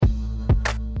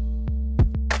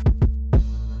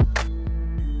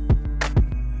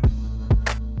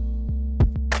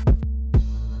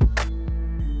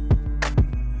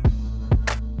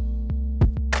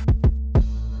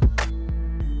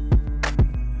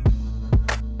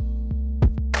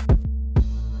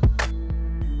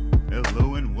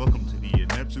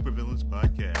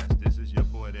Podcast. This is your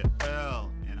boy, the L,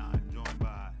 and I'm joined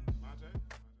by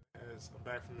I'm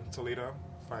back from Toledo,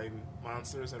 fighting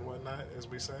monsters and whatnot, as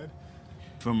we said.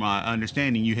 From my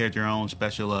understanding, you had your own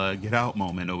special get out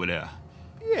moment over there.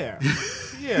 Yeah,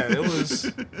 it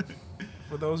was.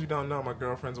 For those who don't know, my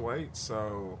girlfriend's white,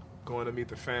 so going to meet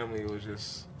the family was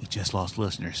just. You just lost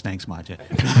listeners. Thanks, Maja.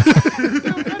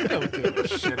 I don't give a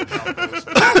shit about those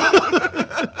people.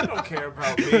 I don't care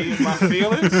about me and my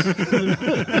feelings.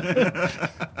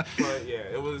 But yeah,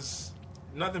 it was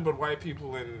nothing but white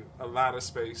people in a lot of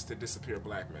space to disappear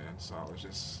black man. So I was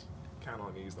just kind of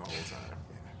on ease the whole time.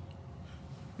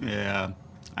 Yeah,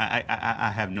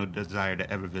 I have no desire to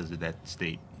ever visit that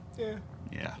state. Yeah.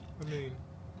 Yeah. I mean,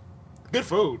 good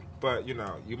food, but you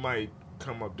know, you might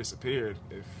come up disappeared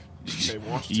if they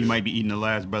want you to. You might be eating the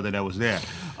last brother that was there.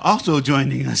 Also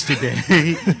joining us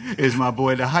today is my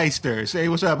boy, the Heister. Say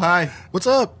what's up, Hi. What's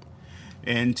up?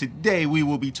 And today we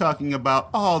will be talking about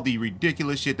all the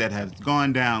ridiculous shit that has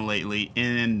gone down lately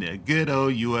in the good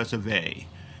old US of A.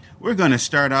 We're going to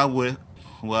start out with,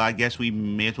 well, I guess we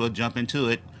may as well jump into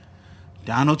it,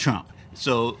 Donald Trump.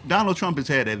 So Donald Trump has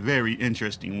had a very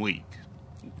interesting week.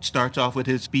 Starts off with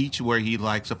his speech where he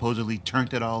supposedly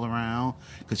turned it all around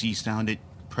because he sounded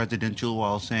presidential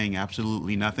while saying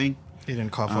absolutely nothing. He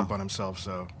didn't cough up on himself,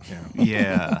 so yeah.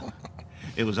 Yeah.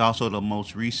 It was also the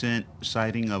most recent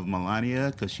sighting of Melania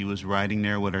because she was riding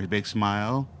there with her big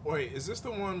smile. Wait, is this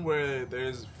the one where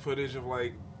there's footage of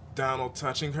Donald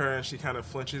touching her and she kind of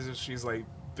flinches and she's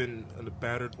been a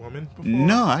battered woman before?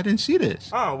 No, I didn't see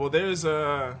this. Oh, well, there's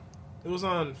it was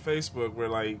on Facebook where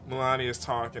Melania's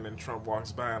talking and Trump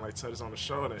walks by and touches on the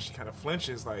shoulder and she kind of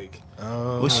flinches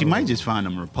Well, she might just find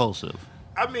him repulsive.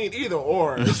 I mean, either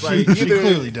or. It's She either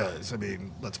clearly does. I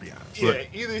mean, let's be honest. yeah,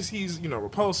 either he's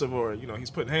repulsive or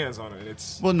he's putting hands on her. And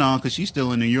it's Well, no, because she's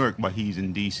still in New York, but he's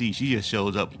in D.C. She just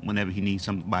shows up whenever he needs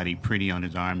somebody pretty on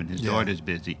his arm and his daughter's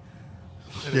busy.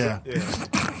 Yeah.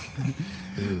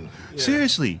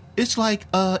 Seriously, it's like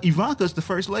Ivanka's the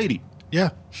first lady.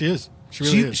 Yeah, she is. She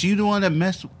really is. She the one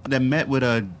that met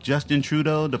with Justin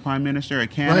Trudeau, the Prime Minister of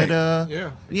Canada.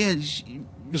 Yeah. Yeah.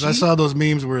 Because I saw those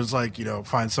memes where it's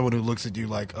find someone who looks at you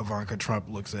like Ivanka Trump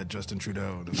looks at Justin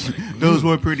Trudeau. And it's those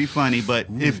were pretty funny, but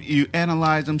if you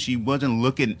analyze them, she wasn't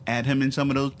looking at him in some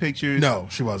of those pictures. No,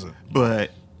 she wasn't.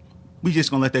 But we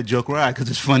just gonna let that joke ride because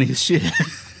it's funny as shit.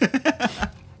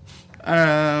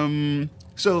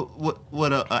 So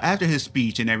what? After his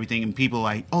speech and everything, and people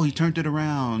oh, he turned it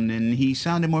around and he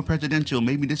sounded more presidential.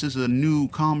 Maybe this is a new,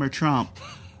 calmer Trump.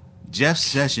 Jeff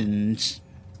Sessions.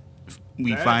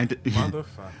 We find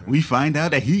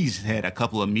out that he's had a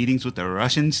couple of meetings with the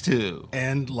Russians too,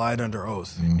 And lied under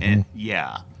oath. and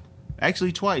yeah,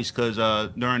 actually twice because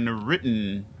during the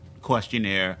written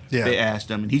questionnaire they asked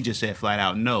him, and he just said flat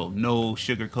out no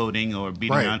sugarcoating or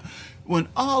beating around. When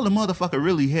all the motherfucker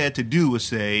really had to do was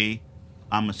say,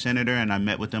 "I'm a senator and I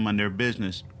met with them on their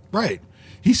business." Right.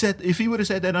 He said if he would have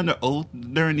said that under oath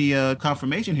during the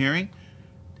confirmation hearing,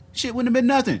 shit wouldn't have been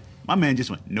nothing. My man just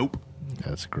went, "Nope."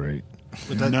 That's great.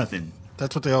 Nothing.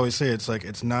 That's what they always say. It's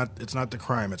it's not the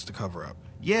crime, it's the cover up.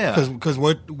 Yeah. Because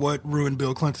what ruined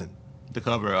Bill Clinton? The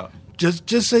cover up. Just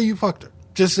say you fucked her.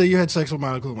 Just say you had sex with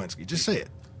Monica Lewinsky. Just say it.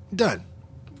 Done.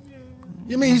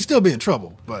 I mean, he's still be in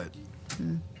trouble, but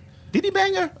Did he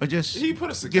bang her or just he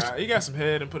put a cigar. He got some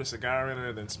head and put a cigar in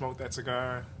her, then smoked that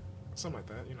cigar, something like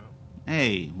that.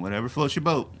 Hey, whatever floats your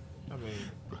boat. I mean.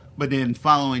 But then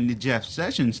following the Jeff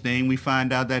Sessions thing, we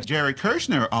find out that Jared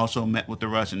Kushner also met with the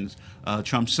Russians,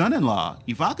 Trump's son-in-law,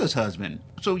 Ivanka's husband.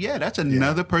 So, yeah, that's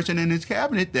another person in his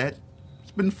cabinet that's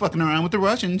been fucking around with the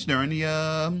Russians during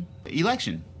the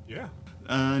election. Yeah.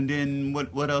 And then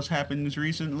what else happens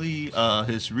recently?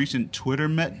 His recent Twitter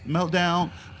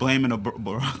meltdown, blaming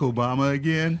Barack Obama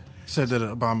again. said that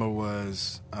Obama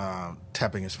was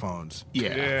tapping his phones.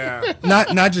 Yeah.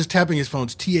 Not just tapping his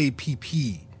phones,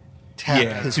 TAPP.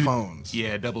 Tap his phones.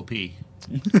 Yeah, double P.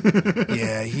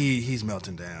 Yeah, he's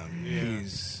melting down. Yeah.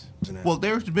 Well,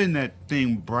 there's been that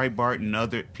thing, Breitbart and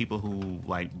other people who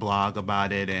blog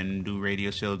about it and do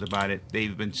radio shows about it.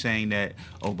 They've been saying that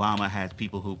Obama has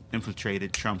people who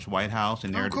infiltrated Trump's White House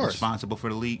and they're responsible for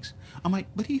the leaks. I'm like,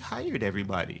 but he hired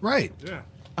everybody. Right. Yeah.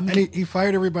 I mean, and he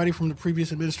fired everybody from the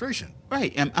previous administration.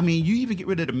 Right. And, I mean, you even get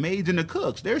rid of the maids and the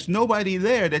cooks. There's nobody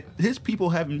there that his people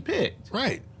haven't picked.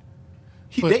 Right.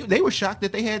 They were shocked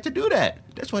that they had to do that.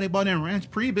 That's why they brought in Reince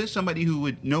Priebus, somebody who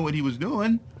would know what he was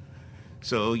doing.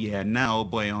 So, yeah, now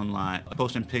boy online,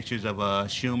 posting pictures of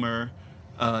Schumer,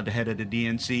 the head of the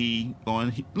DNC,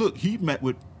 going, look, he met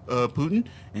with Putin?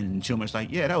 And Schumer's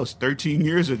like, yeah, that was 13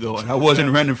 years ago, and I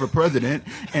wasn't running for president.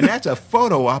 And that's a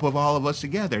photo op of all of us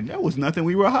together. There was nothing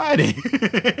we were hiding.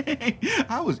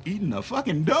 I was eating a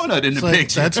fucking donut in the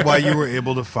picture. That's why you were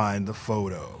able to find the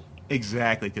photo.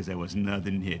 Exactly, because there was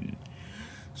nothing hidden.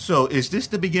 So is this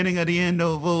the beginning of the end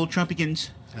of old Trumpikins?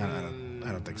 I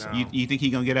don't think so. No. You think he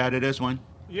going to get out of this one?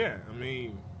 Yeah, I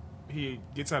mean, he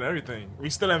gets out of everything. We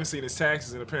still haven't seen his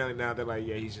taxes, and apparently now they're like,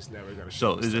 yeah, he's just never going to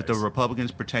show So his is it the taxes.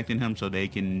 Republicans protecting him so they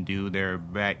can do their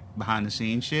behind the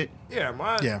scenes shit?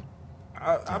 Yeah, Yeah.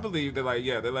 I believe that, like,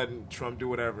 they're letting Trump do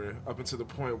whatever up until the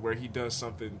point where he does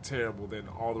something terrible. Then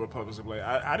all the Republicans are like,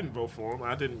 I didn't vote for him.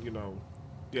 I didn't,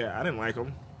 I didn't like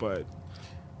him. But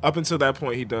up until that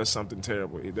point, he does something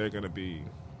terrible. They're going to be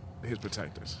his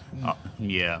protectors.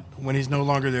 Yeah. When he's no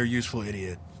longer their useful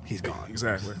idiot, he's gone.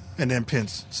 Exactly. And then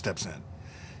Pence steps in.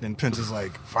 Then Pence is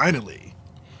like, finally.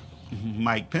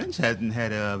 Mike Pence hasn't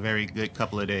had a very good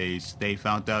couple of days. They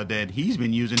found out that he's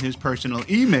been using his personal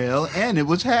email and it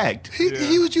was hacked. He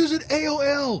was using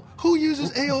AOL. Who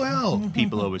uses AOL?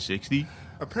 People over 60.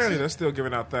 Apparently, they're still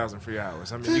giving out 1,000 free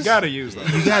hours. I mean, you got to use them.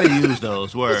 You got to use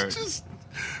those words. Just,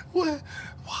 what?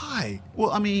 Why? Well,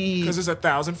 I mean, Because it's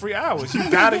 1,000 free hours. You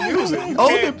got to use it. You Oh,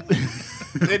 can't-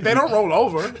 they don't roll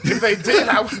over. If they did,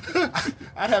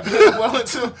 I'd have lived well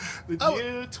until the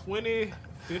year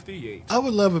 2058. I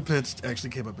would love if Pence actually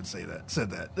came up and said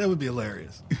that. That would be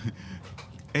hilarious.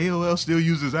 AOL still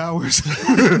uses ours.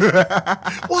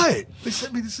 What? They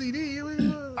sent me the CD.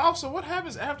 Also, what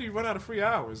happens after you run out of free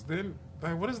hours? Then,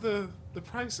 like, what is the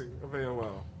pricing of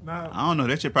AOL? Now, I don't know.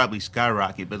 That should probably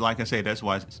skyrocket. But like I say, that's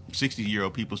why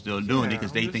 60-year-old people still doing it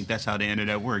because they think that's how the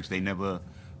internet works. They never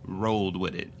rolled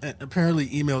with it. And apparently,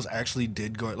 emails actually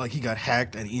did go. Like, he got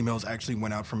hacked, and emails actually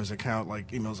went out from his account. Like,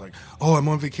 emails like, "Oh, I'm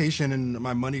on vacation, and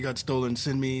my money got stolen.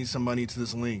 Send me some money to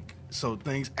this link." So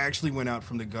things actually went out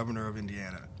from the governor of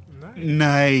Indiana.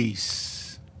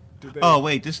 Nice. did they, Oh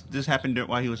wait, this happened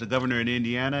while he was a governor in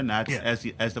Indiana, not Yeah.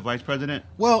 as the vice president.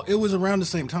 Well, it was around the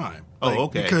same time. Oh,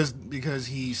 okay. Because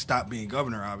he stopped being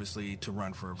governor, obviously, to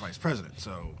run for vice president.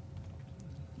 So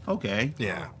Okay.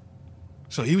 yeah,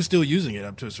 so he was still using it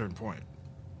up to a certain point.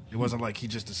 It wasn't like he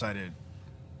just decided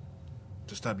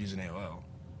to stop using AOL.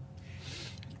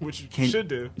 which you Can- should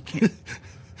do.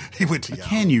 He went to Yahoo.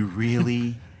 Can you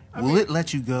really? Will it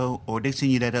let you go, or they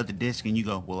send you that other disc and you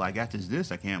go, "Well, I got this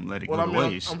disc. I can't let it Well, go I to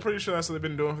mean, waste." I'm pretty sure that's what they've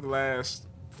been doing for the last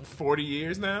 40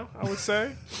 years now, I would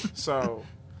say. So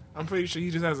I'm pretty sure he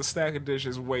just has a stack of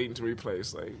dishes waiting to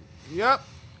replace. Like, yep,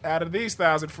 out of these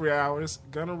 1,000 free hours,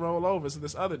 gonna roll over to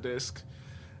this other disc,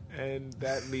 and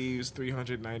that leaves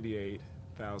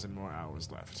 398,000 more hours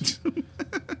left.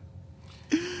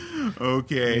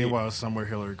 Okay. Meanwhile, somewhere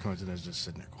Hillary Clinton is just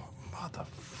sitting there going,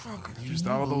 "Motherfucker, Used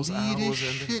all those believe hours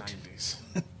this in the shit? 90s.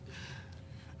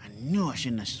 I knew I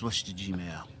shouldn't have switched to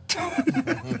Gmail.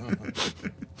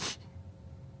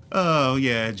 Oh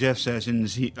yeah, Jeff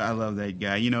Sessions. I love that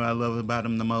guy. You know what I love about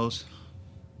him the most?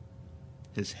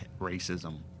 His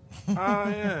racism. Oh,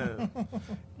 yeah.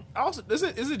 Also, is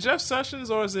it Jeff Sessions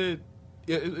or is it?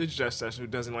 Yeah, it's Jeff Sessions who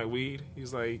doesn't like weed.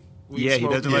 He's like, weed Yeah, he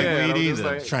smoke. doesn't like and weed I'm just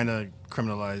either. like, trying to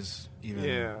criminalize even."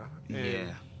 yeah, and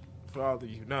Yeah. For all that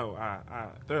you know, I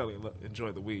thoroughly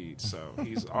enjoy the weed, so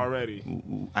he's already.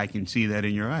 Ooh, I can see that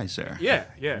in your eyes, sir. Yeah.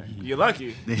 You're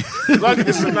lucky. You're lucky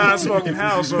this is a non-smoking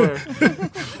house, or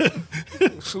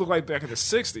it look like back in the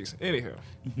 '60s. Anyhow,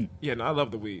 yeah, no, I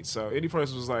love the weed. So any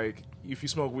person was like, if you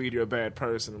smoke weed, you're a bad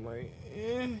person. I'm like,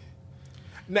 eh.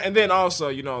 And then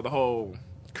also, the whole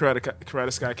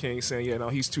Karate Sky King saying,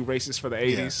 he's too racist for the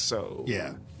 '80s. Yeah. So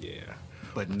Yeah.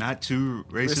 But not too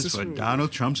racist Racist for for-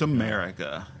 Donald Trump's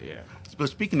America. yeah. But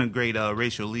speaking of great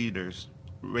racial leaders,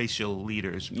 Wait,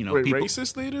 people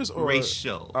racist leaders or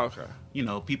racial. Okay.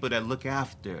 People that look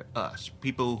after us,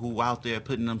 people who out there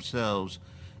putting themselves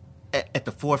at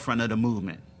the forefront of the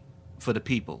movement for the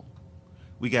people.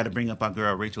 We got to bring up our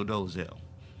girl Rachel Dolezal.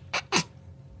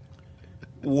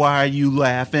 Why are you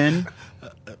laughing?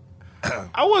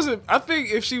 I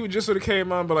think if she would just would have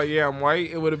came on, but like, yeah, I'm white,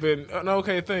 it would have been an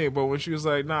okay thing. But when she was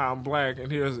like, nah, I'm black,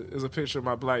 and here's a picture of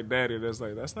my black daddy, that's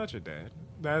like, that's not your dad.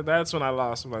 That's when I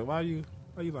lost. I'm like, why you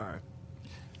lying?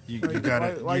 You Why gotta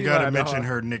you gotta lying, mention dog?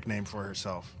 her nickname for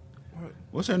herself.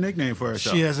 What's her nickname for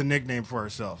herself? She has a nickname for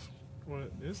herself.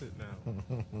 What is it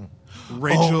now?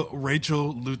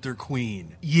 Rachel Luther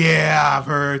Queen. Yeah, I've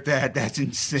heard that. That's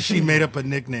insane. She made up a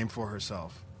nickname for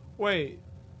herself Wait.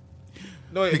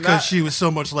 No, wait, because not- she was so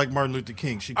much like Martin Luther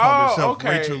King. She called herself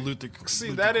okay. Rachel Luther. See,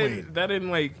 Luther that Queen. didn't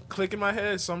like click in my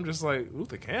head, so I'm just like,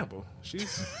 Luther Campbell.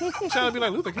 She's trying to be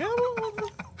like Luther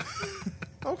Campbell.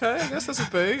 Okay, I guess that's a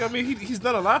thing. I mean, he's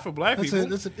done a lot for black people.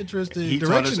 That's an interesting He taught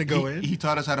direction us, to go in. He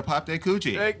taught us how to pop that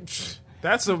coochie. Like,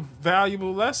 that's a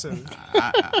valuable lesson.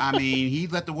 I mean, he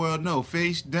let the world know,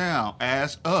 face down,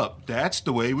 ass up. That's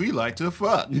the way we like to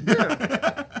fuck.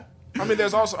 I mean,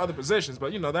 there's also other positions,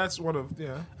 but that's one of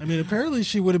I mean, apparently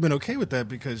she would have been okay with that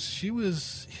because she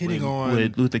was hitting on.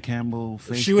 With Luther Campbell,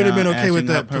 face She would have been down, okay with assing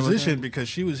that up, her with position that. because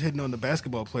she was hitting on the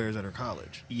basketball players at her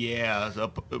college. Yeah,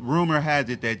 so rumor has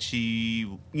it that she,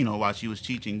 while she was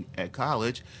teaching at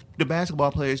college, the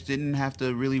basketball players didn't have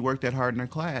to really work that hard in their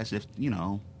class if,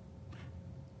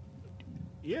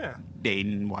 yeah, they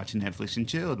didn't watch Netflix and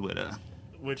chilled with her.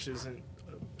 which isn't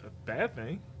a bad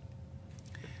thing.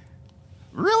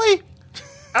 Really?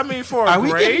 I mean, for Are a we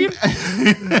grade,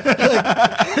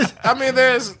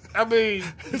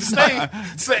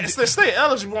 stay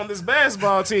eligible on this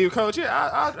basketball team, coach.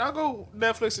 Yeah, I'll go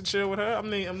Netflix and chill with her. I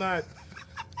mean, I'm not,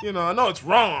 I know it's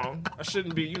wrong. I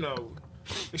shouldn't be,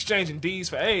 exchanging D's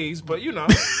for A's, but I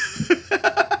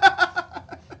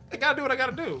gotta do what I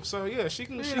gotta do. So yeah, she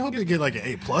can. I hope you get like an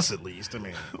A+ at least. I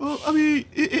mean, Well, I mean,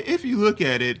 if you look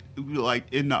at it,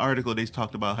 like in the article, they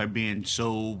talked about her being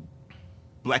so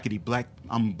blackety black.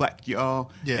 I'm black,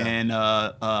 y'all. Yeah.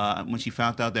 And when she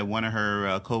found out that one of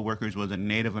her co-workers was a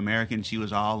Native American, she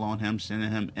was all on him,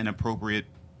 sending him inappropriate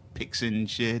pics and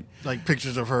shit. like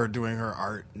pictures of her doing her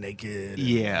art naked. and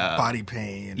Yeah. body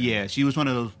pain. Yeah, she was one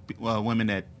of those women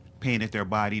that painted their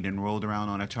body, then rolled around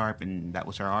on a tarp, and that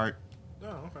was her art.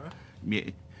 Oh, okay. Yeah.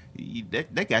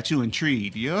 That got you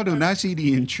intrigued. You do not see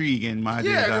the intrigue in my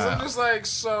Yeah, because desire. I'm just like,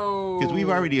 so. Because we've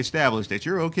already established that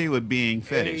you're okay with being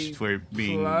fetished A for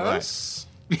being black. plus.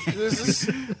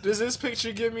 Does this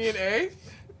picture give me an A?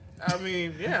 I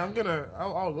mean, yeah,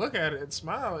 I'll look at it and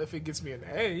smile if it gets me an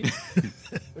A.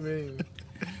 I mean,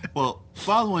 Well,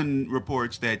 following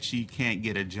reports that she can't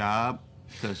get a job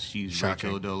because she's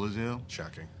Shocking. Rachel Dolezal.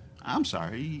 Shocking. I'm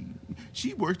sorry.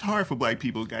 She worked hard for black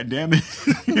people, goddammit.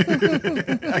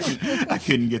 I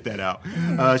couldn't get that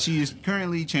out. She is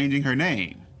currently changing her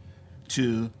name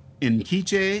to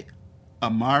Nkechi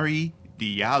Amari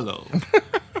Diallo.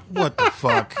 What the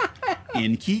fuck?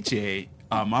 Nkechi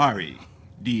Amari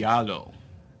Diallo.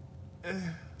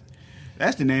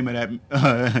 That's the name of that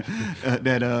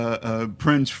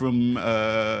prince from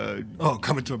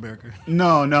Coming to America.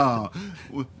 no,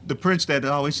 the prince that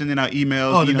always sending out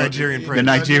emails. Oh, the Nigerian prince. The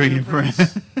Nigerian prince.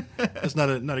 That's not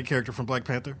a character from Black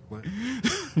Panther. What?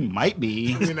 Might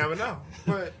be. we never know.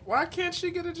 But why can't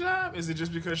she get a job? Is it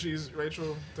just because she's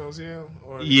Rachel Dolezal,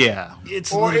 or Yeah.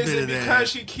 It's or a little is bit it of that. because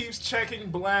she keeps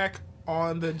checking black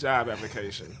on the job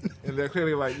application, and they're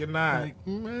clearly like, you're not. Like,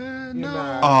 You're no.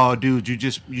 not. Oh, dude, you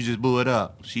just blew it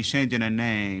up. She's changing her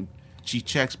name. She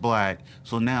checks black,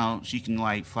 so now she can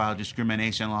like file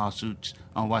discrimination lawsuits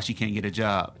on why she can't get a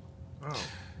job. Oh,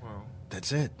 well.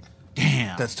 That's it.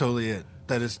 Damn. That's totally it.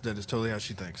 That is totally how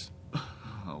she thinks.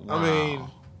 Oh, I wow. mean,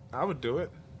 I would do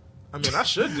it. I mean, I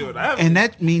should do it. I haven't. And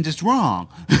that means it's wrong.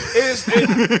 Is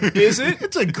it?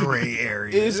 It's a gray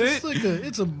area. Is it's it? Like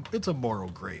it's a moral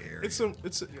gray area. I don't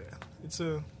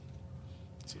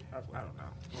know.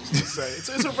 I was gonna say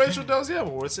it's a Rachel Dolezal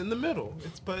award. It's in the middle.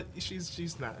 But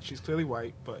she's not. She's clearly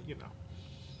white. But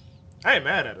I ain't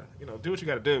mad at her. Do what you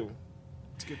got to do.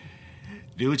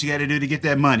 Do what you got to do to get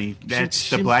that money. That's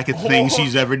She- the blackest thing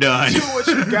she's ever done. Do what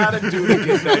you got to do to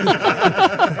get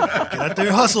that. Get out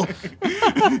there, hustle.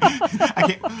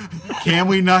 Can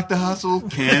we knock the hustle?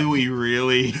 Can we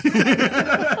really?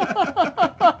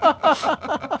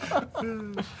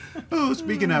 Oh,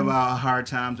 speaking of hard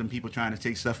times and people trying to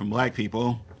take stuff from black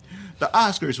people, the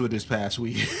Oscars were this past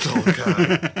week. Oh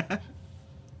God.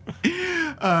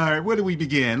 All right, where do we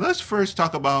begin? Let's first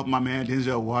talk about my man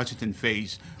Denzel Washington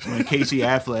face when Casey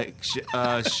Affleck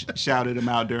shouted him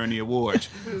out during the awards.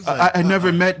 I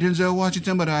never met Denzel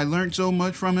Washington, but I learned so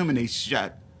much from him, and they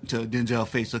shot to Denzel's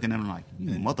face looking at him like,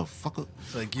 you motherfucker.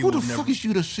 like, you Who the would fuck never- is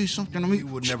you to say something to me? you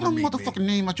would Shut never my meet me. motherfucking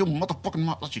name out your motherfucking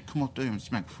mouth. Let you come up there and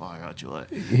smack fire out your head.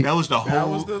 That was the whole. That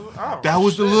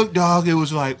was the the look, dog. It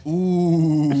was like,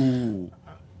 ooh.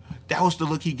 That was the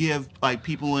look he give like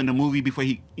people in the movie before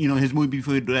his movie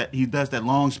before he does that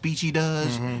long speech he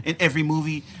does in every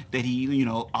movie that he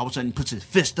all of a sudden puts his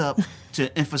fist up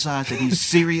to emphasize that he's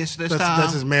serious this time.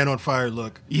 That's his man on fire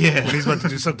look. Yeah. When he's about to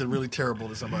do something really terrible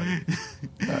to somebody.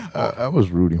 I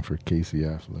was rooting for Casey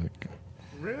Affleck.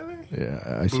 Really?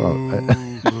 Yeah, I saw.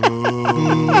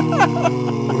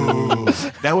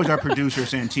 That was our producer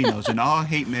Santino's, and all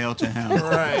hate mail to him.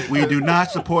 Right. We do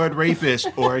not support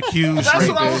rapists or accused That's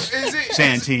what rapists. is it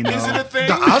Santino. Is it a thing?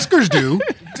 The Oscars do.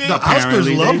 Did- The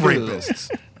Apparently Oscars love they do. rapists.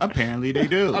 Apparently they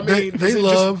do. I mean, They is it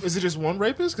love- is it just one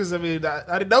rapist? Because I mean,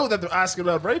 I didn't know that the Oscar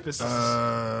loved rapists.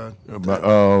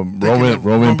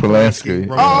 Roman Polanski.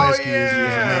 Roman Oh Polanski is the main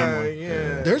yeah, one.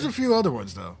 yeah. There's a few other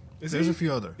ones though. Is There's he- a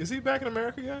few other. Is he back in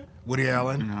America yet? Woody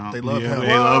Allen. No. They love Yeah, him.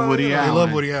 They love Woody They Allen. They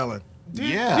love Woody Allen.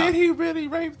 Yeah. Did he really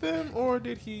rape them, or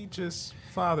did he just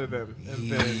father them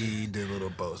and then? He did a little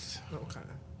both. Okay.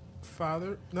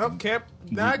 Father? Nope. Can't.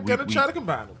 Not we- gonna we- try to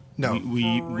combine them. No.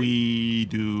 We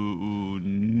do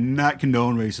not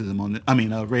condone racism on the. I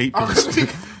mean, rape. Honestly,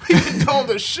 we condone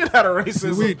the shit out of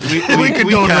racism. We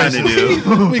condone kind of racism.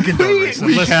 do. We condone racism.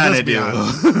 We Let's kind of be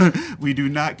honest. do. We do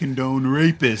not condone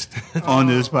rapists on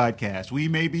this podcast. We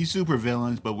may be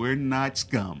supervillains, but we're not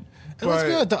scum. And let's be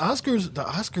But- honest, the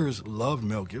Oscars loved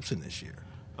Mel Gibson this year.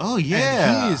 Oh And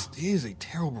yeah. he is a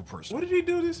terrible person. What did he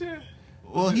do this year?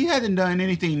 Well, he hasn't done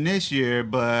anything this year,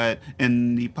 but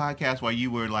in the podcast while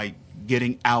you were like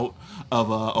getting out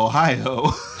of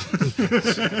Ohio,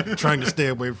 Trying to stay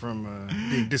away from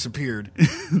being disappeared. we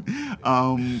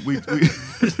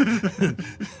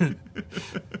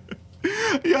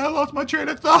yeah, I lost my train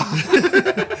of thought.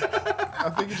 I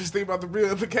think you just think about the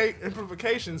real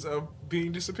implications of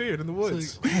being disappeared in the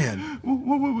woods. Man,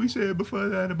 What were we saying before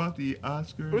that about the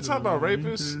Oscars? We're talking about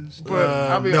rapists, but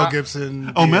I mean, Mel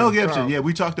Gibson. Oh, Mel Gibson. Problem. Yeah,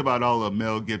 we talked about all of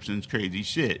Mel Gibson's crazy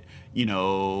shit. You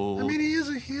know. I mean, he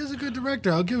is a good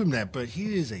director. I'll give him that, but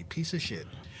he is a piece of shit.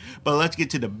 But let's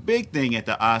get to the big thing at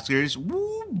the Oscars.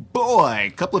 Woo, boy,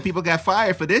 a couple of people got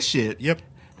fired for this shit. Yep.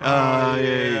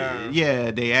 Yeah,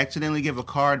 they accidentally give a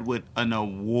card with an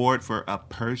award for a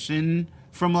person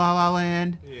from La La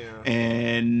Land. Yeah.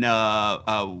 And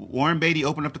Warren Beatty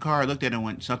opened up the card, looked at it, and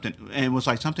went something, and was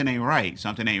like, something ain't right.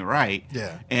 Something ain't right.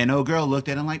 Yeah. And old girl looked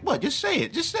at him like, what? Just say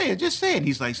it. Just say it. Just say it. And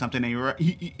he's like, something ain't right.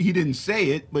 He didn't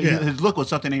say it, but Yeah. his look was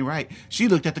something ain't right. She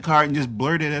looked at the card and just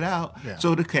blurted it out. Yeah.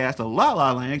 So the cast of La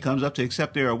La Land comes up to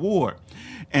accept their award.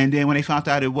 And then when they found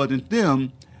out it wasn't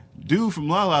them, dude from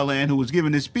La La Land who was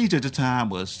giving this speech at the time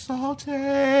was salty. He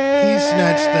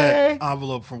snatched that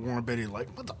envelope from Warren Beatty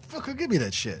like, motherfucker, give me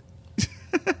that shit.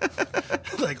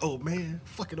 Like, old man,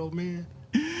 fucking old man.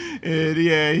 And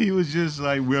yeah, he was just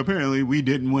like, well, apparently we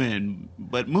didn't win,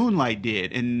 but Moonlight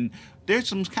did. And there's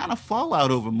some kind of fallout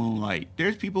over Moonlight.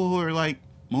 There's people who are like,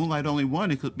 Moonlight only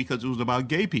won because it was about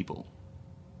gay people.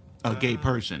 A gay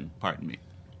person, pardon me.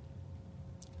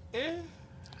 Eh.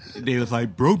 They was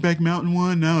like, Brokeback Mountain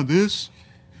won, now this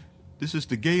is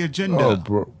the gay agenda. Oh,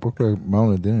 Brokeback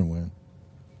Mountain didn't win.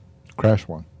 Crash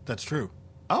won. That's true.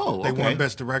 Oh, They okay. won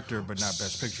Best Director, but not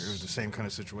Best Picture. It was the same kind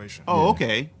of situation. Oh,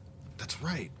 okay. That's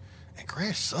right. And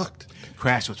Crash sucked.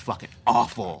 Crash was fucking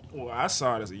awful. Well, I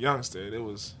saw it as a youngster. It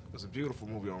was a beautiful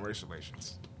movie on race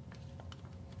relations.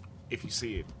 If you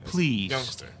see it, as Please. a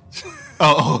youngster.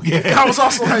 Oh, okay. I was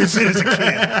also like, As a kid.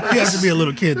 You have to be a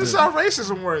little kid. this is to- how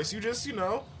racism works. You just, it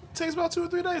takes about 2 or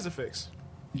 3 days to fix.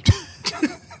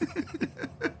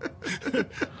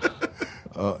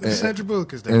 Sandra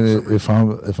Bullock is there. And for some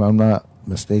reason. if I'm not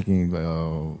mistaken,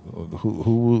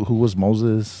 who was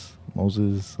Moses?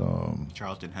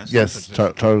 Charlton Heston. Yes,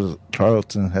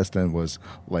 Charlton Heston was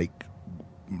like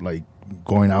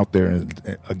going out there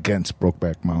against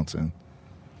Brokeback Mountain,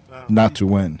 not to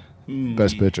win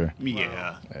Best Picture.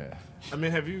 Yeah, I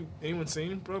mean, have anyone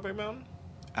seen Brokeback Mountain?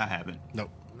 I haven't. Nope.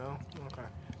 No? Okay.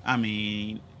 I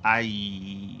mean,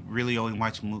 I really only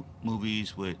watch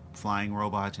movies with flying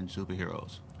robots and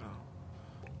superheroes.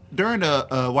 During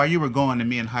while you were gone, and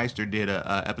me and Heister did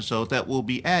a episode that will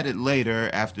be added later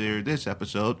after this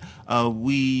episode.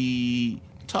 We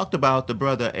talked about the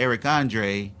brother Eric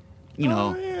Andre.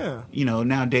 Oh, yeah.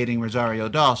 Now dating Rosario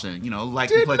Dawson. Like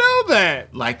Didn't know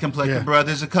that. like complected Yeah.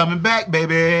 brothers are coming back,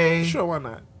 baby. Sure, why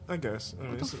not? I guess. I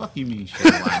mean, What the it's- fuck you mean?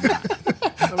 Shit, why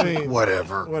not? I mean,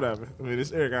 Whatever. whatever. I mean,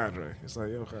 it's Eric Andre. It's like,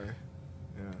 okay.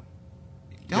 Yeah.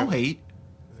 Don't hate.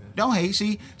 Don't hate.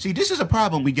 See, this is a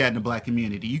problem we got in the black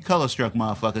community. You color struck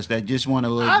motherfuckers that just want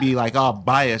to be like all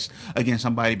biased against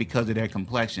somebody because of their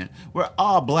complexion. We're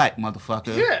all black,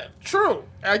 motherfucker. Yeah, true.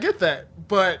 I get that.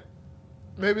 But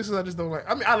maybe since I just don't like.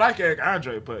 I mean, I like Eric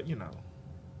Andre, but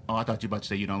Oh, I thought you were about to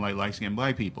say you don't like light skinned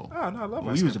black people. Oh, no, I love we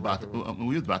light-skinned was about black to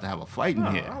we was about to have a fight in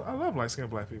No, here. I love light skinned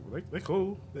black people. They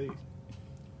cool.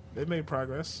 They made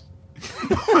progress.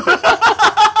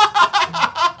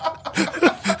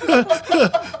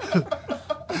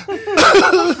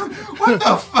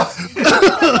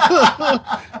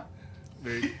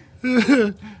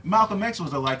 Malcolm X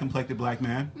was a light complected black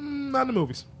man. Not in the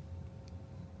movies.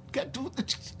 God,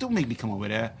 don't make me come over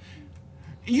there.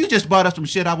 You just brought up some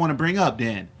shit I want to bring up.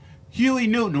 Then Huey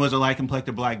Newton was a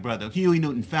light-complected black brother. Huey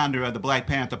Newton, founder of the Black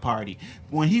Panther Party.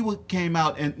 When he came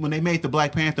out and when they made the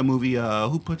Black Panther movie,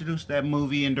 who produced that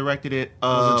movie and directed it?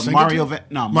 Was it Mario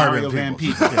Mario Van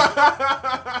Peebles. Peebles.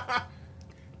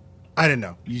 I didn't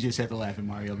know. You just have to laugh at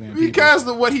Mario Van Peebles. Because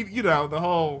the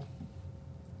whole,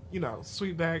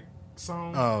 Sweetback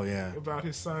song. Oh, yeah. About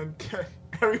his son.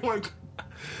 Everyone,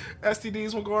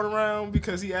 STDs were going around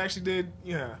because he actually did.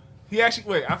 Yeah, he actually.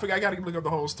 Wait, I forgot. I got to look up the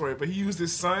whole story. But he used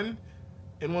his son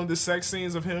in one of the sex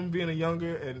scenes of him being a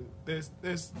younger. And there's.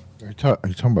 Are you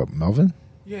talking about Melvin?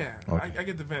 Yeah, Okay. I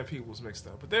get the Van Peebles mixed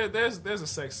up. But there's a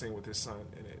sex scene with his son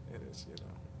in it, and it's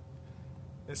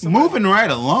and somebody- Moving right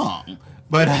along,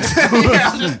 but that's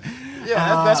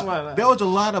why. there was a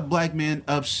lot of black men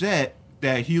upset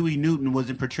that Huey Newton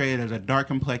wasn't portrayed as a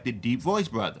dark-complected,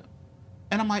 deep-voiced brother.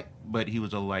 And I'm like, but he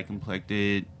was a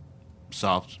light-complected,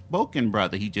 soft-spoken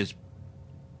brother. He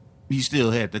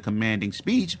still had the commanding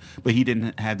speech, but he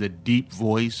didn't have the deep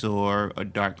voice or a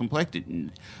dark-complected.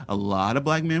 And a lot of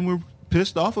black men were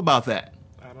pissed off about that.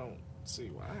 I don't see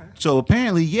why. So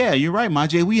apparently, yeah, you're right,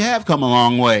 Majay. We have come a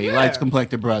long way, Yeah.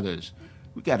 light-complected brothers.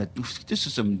 We gotta. This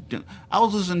is some. I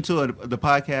was listening to the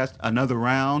podcast Another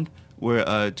Round,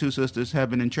 where two sisters,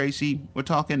 Heaven and Tracy, were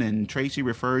talking, and Tracy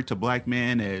referred to black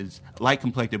men as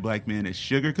light-complected black men as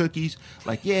sugar cookies.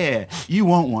 Like, yeah, you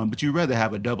want one, but you'd rather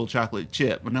have a double chocolate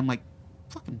chip. And I'm like,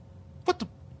 fucking, what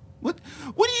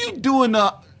are you doing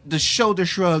the shoulder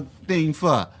shrug thing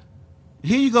for?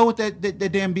 Here you go with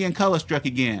that damn being color struck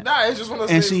again. Nah, it's just one of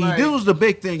those And things. see, like, this was the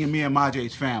big thing in me and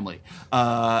Majay's family.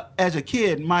 As a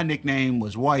kid, my nickname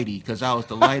was Whitey because I was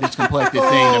the lightest complected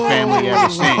thing the family ever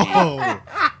seen.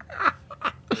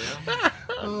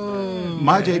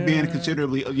 Majay being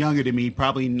considerably younger than me,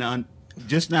 probably none.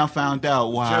 Just now found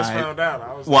out why. Just found out.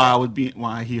 I was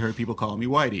Why he heard people call me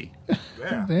Whitey.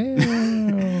 yeah.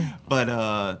 Damn. But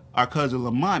our cousin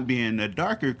Lamont, being a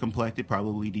darker complected,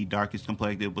 probably the darkest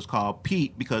complected, was called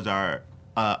Pete because our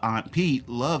Aunt Pete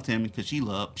loved him because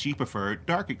she preferred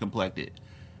darker complected.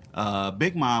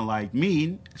 Big Mom liked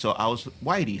me, so I was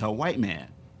Whitey, her white man.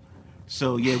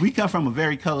 So yeah, we come from a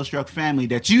very color struck family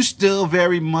that you still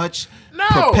very much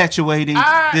perpetuating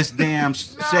this damn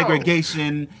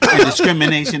segregation and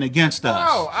discrimination against us.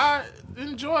 No, I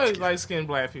enjoy light-skinned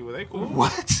black people. They cool.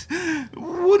 What?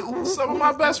 Some of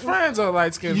my best friends are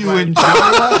light-skinned You black enjoy?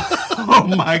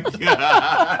 Oh my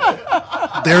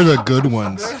god! They're the good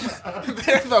ones.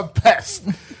 They're the best.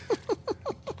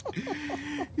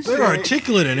 They're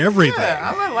articulate in everything.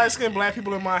 Yeah, I let light-skinned black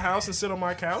people in my house and sit on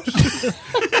my couch.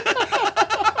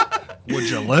 Would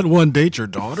you let one date your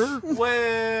daughter?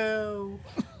 Well,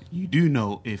 You do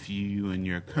know if you and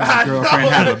your current girlfriend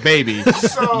have a baby,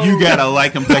 So- you got a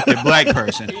light complected black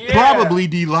person. Yeah. Probably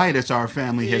the lightest our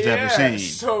family has ever seen.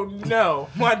 So no,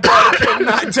 my daughter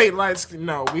cannot date light skin.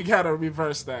 No, we gotta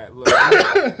reverse that. Look,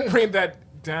 bring that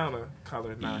down a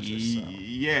color notch or so.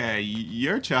 Yeah,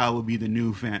 your child will be the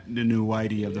new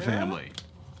Whitey of the Yeah. family.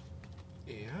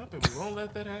 Yeah, but we won't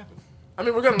let that happen. I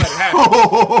mean, we're gonna let it happen.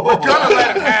 We're gonna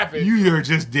let it happen. You're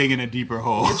just digging a deeper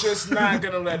hole. We're just not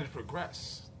gonna let it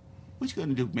progress. What you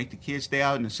gonna do? Make the kids stay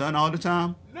out in the sun all the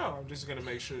time? No, I'm just gonna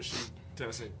make sure she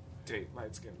doesn't date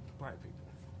light skinned black people.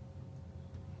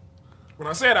 When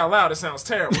I say it out loud, it sounds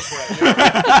terrible. But,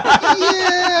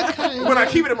 when I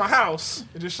keep it in my house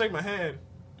and just shake my hand.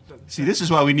 See, this is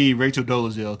why we need Rachel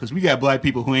Dolezal, because we got black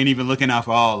people who ain't even looking out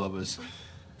for all of us.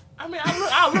 I mean,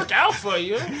 I'll look out for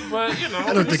you, but you know.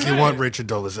 I don't think you want Rachel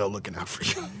Dolezal looking out for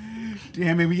you.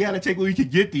 Damn it, we gotta take what we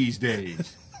could get these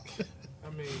days.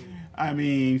 I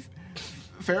mean,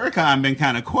 Farrakhan been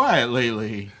kind of quiet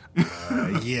lately.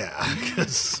 Yeah,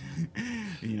 because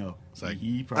You know, like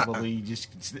he probably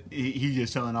he's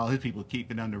just telling all his people to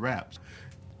keep it under wraps.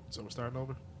 So we're starting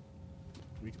over.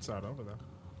 We can start over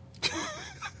though.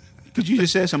 Because you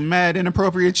just said some mad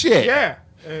inappropriate shit. Yeah,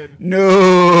 and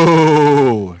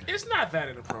No. it's not that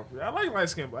inappropriate. I like light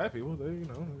skinned black people. They,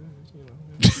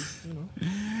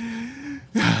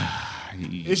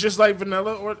 It's just like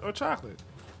vanilla or chocolate,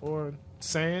 or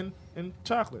sand and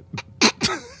chocolate.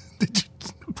 did you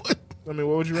what? I mean,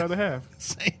 what would you rather have?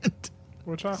 Sand?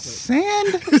 Or chocolate?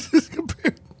 Sand? This is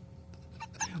compared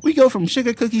We go from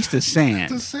sugar cookies to to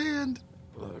sand. sand.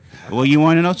 Well, you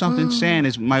want to know something? Sand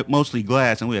is mostly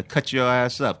glass, and we'll cut your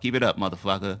ass up. Keep it up,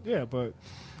 motherfucker. Yeah, but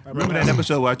Remember that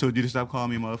episode where I told you to stop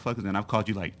calling me motherfuckers, and I've called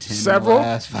you like 10 Several? in the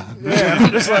last 5 minutes? Yeah,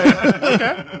 I'm just like,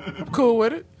 okay, I'm cool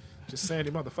with it. Just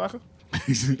sandy motherfucker.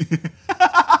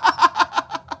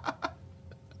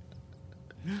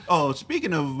 Oh,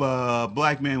 speaking of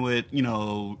black men with,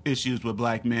 issues with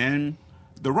black men,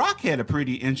 The Rock had a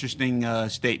pretty interesting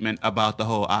statement about the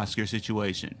whole Oscar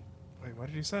situation. Wait, what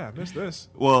did he say? I missed this.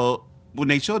 Well, when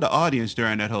they showed the audience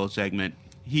during that whole segment,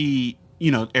 he,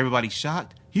 everybody's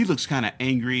shocked. He looks kind of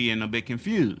angry and a bit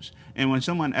confused. And when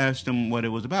someone asked him what it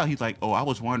was about, he's like, "Oh, I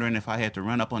was wondering if I had to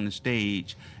run up on the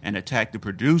stage and attack the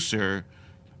producer,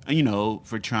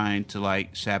 for trying to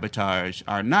like sabotage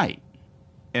our night."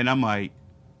 And I'm like,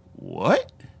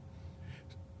 "What?"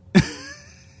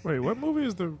 Wait, what movie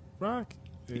is The Rock?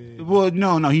 Well,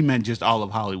 no, he meant just all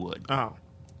of Hollywood. Oh.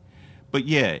 But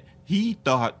yeah, he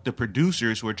thought the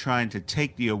producers were trying to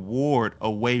take the award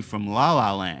away from La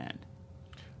La Land.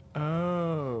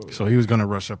 Oh. So he was going to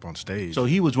rush up on stage. So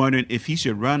he was wondering if he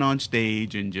should run on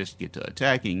stage and just get to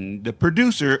attacking the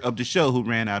producer of the show who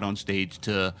ran out on stage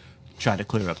to try to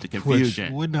clear up the which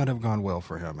confusion. would not have gone well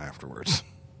for him afterwards.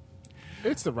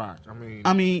 It's The Rock.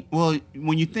 I mean, well,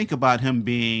 when you think about him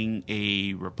being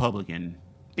a Republican,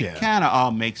 it Yeah. kind of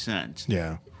all makes sense.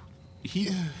 Yeah.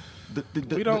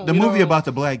 The movie about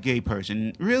the black gay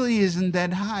person really isn't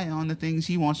that high on the things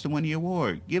he wants to win the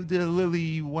award. Give the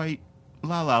lily white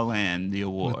La La Land the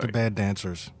award. With the bad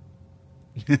dancers.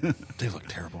 They look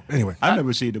terrible. Anyway. I've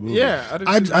never seen the movie. yeah.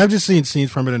 I've just seen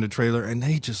scenes from it in the trailer, and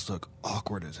they just look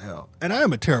awkward as hell. And I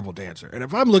am a terrible dancer. And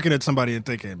if I'm looking at somebody and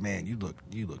thinking, man, you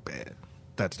look bad,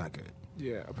 that's not good.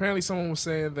 Yeah. Apparently, someone was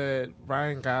saying that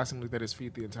Ryan Gosling looked at his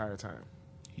feet the entire time.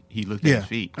 He looked at his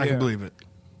feet. I Yeah. can believe it.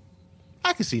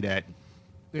 I can see that.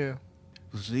 Yeah.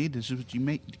 See, this is what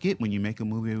you get when you make a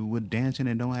movie with dancing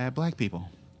and don't have black people.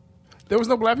 There was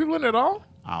no black people in it at all?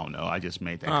 I don't know. I just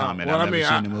made that comment. Well, I've never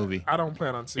seen the movie. I don't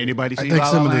plan on seeing Anybody I see think La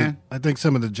La some of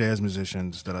Land? the jazz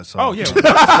musicians that I saw. Oh,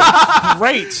 yeah.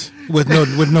 Great. with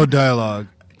no dialogue.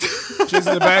 Just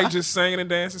in the back, just singing and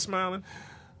dancing, smiling.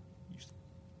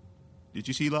 Did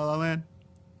you see La La Land?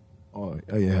 Oh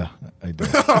yeah, I do.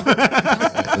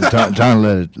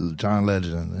 John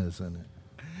Legend is in it.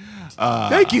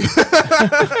 Thank you.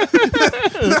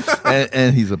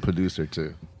 And he's a producer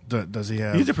too. Does he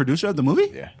have? He's the producer of the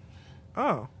movie? Yeah.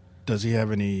 Oh. Does he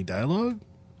have any dialogue?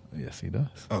 Yes, he does.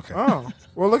 Okay. Oh.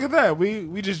 Well, look at that.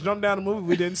 We just jumped down the movie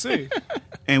we didn't see.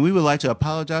 And we would like to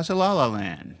apologize to La La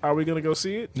Land. Are we going to go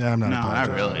see it? Yeah, I'm not. No, not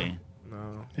apologizing. really.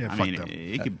 No. Yeah, I fuck mean, them.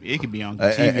 it could be on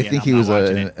I TV. think and he I'm was not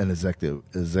watching it. an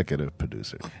executive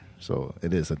producer. So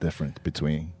it is a difference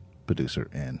between producer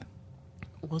and.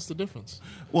 What's the difference?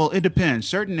 Well, it depends.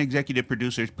 Certain executive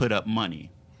producers put up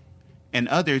money, and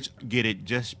others get it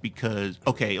just because.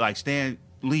 Okay, like Stan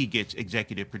Lee gets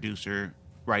executive producer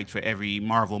rights for every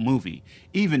Marvel movie,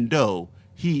 even though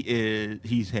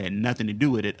he's had nothing to do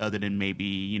with it other than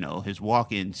maybe his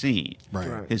walk-in scene,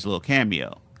 Right. his little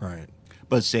cameo. Right.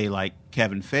 But say like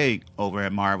Kevin Feige over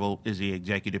at Marvel is the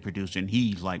executive producer, and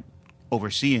he's like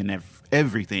overseeing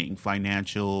everything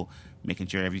financial, making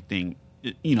sure everything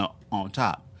on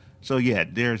top. So yeah,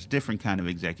 there's different kind of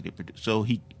executive producer. So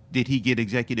did he get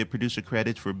executive producer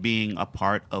credits for being a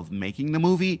part of making the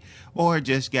movie, or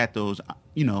just got those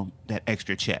that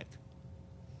extra check?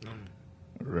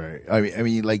 Right. I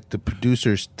mean, like the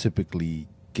producers typically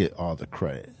get all the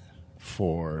credit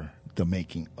for the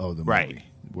making of the movie, Right.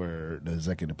 where the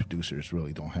executive producers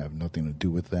really don't have nothing to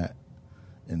do with that.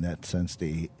 In that sense,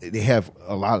 they have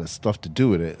a lot of stuff to do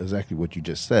with it, exactly what you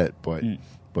just said, but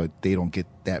they don't get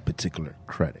that particular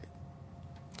credit.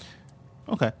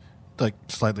 Okay. Like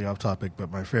slightly off topic,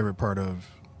 but my favorite part of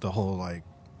the whole like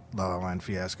La La Land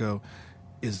fiasco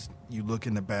is you look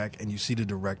in the back and you see the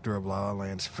director of La La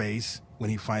Land's face when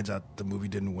he finds out the movie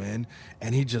didn't win,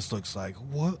 and he just looks like,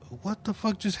 what the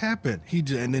fuck just happened?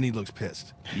 And then he looks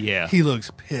pissed. Yeah. He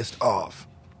looks pissed off.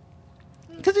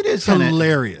 Because it is It's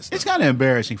hilarious. It's kind of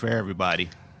embarrassing for everybody.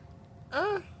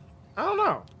 I don't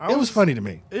know. It was funny to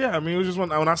me. Yeah, I mean, it was just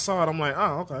when I saw it, I'm like,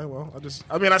 oh, okay, well, I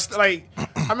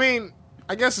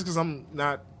guess it's because I'm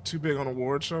not too big on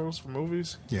award shows for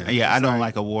movies. Yeah. Yeah, I It's don't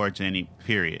like- like awards any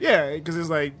period. Yeah, because it's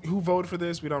like, who voted for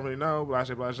this? We don't really know, blah,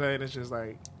 blah, blah, and it's just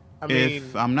like, I mean,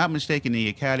 If I'm not mistaken, the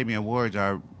Academy Awards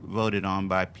are voted on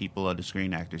by people of the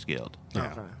Screen Actors Guild.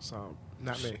 Yeah. okay, so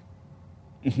not me.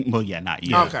 Well, yeah, not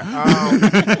you. Okay.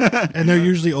 And they're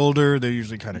usually older. They're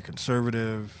usually kind of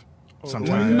conservative.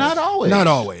 Sometimes. Not always. Not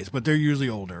always, but they're usually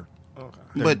older. Okay.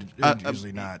 They're But,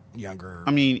 usually not younger.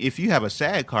 I mean, if you have a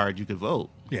SAG card, you could vote.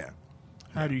 Yeah.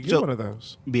 How do you get So- one of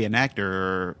those? Be an actor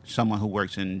or someone who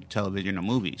works in television or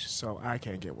movies. So I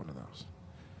can't get one of those.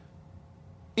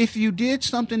 If you did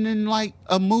something in like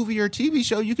a movie or TV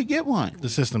show, you could get one. The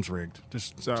system's rigged.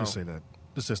 Just So- say that.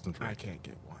 The system's I rigged. can't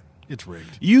get one. It's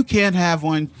rigged. You can't have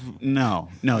one. No,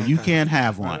 you can't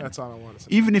have one. That's all I wanted to say.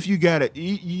 Even if you got it,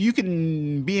 you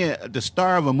can be the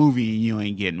star of a movie and you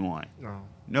ain't getting one. No.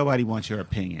 Nobody wants your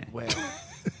opinion. Well,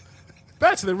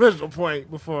 back to the original point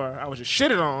before I was just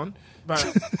shitted on. But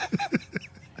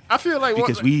I feel like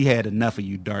Because we had enough of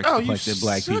you dark complected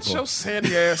black shut people. your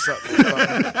sandy ass up.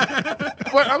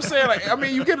 But I'm saying, like, I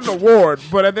mean, you get an award,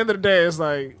 but at the end of the day, it's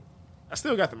like I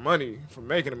still got the money for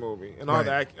making a movie and all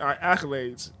Right. the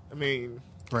accolades. I mean,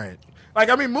 Right. like,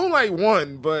 I mean, Moonlight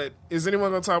won, but is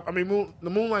anyone going to talk? I mean, the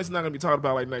Moonlight's not going to be talked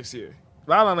about like next year.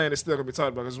 La La Land is still going to be talked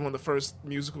about because it's one of the first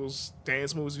musicals,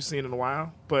 dance movies we've seen in a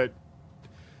while. But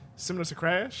similar to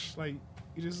Crash, like,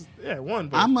 you just won.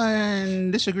 But I'm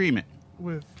in disagreement.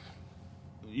 with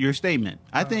Your statement.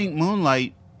 I think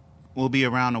Moonlight will be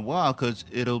around a while because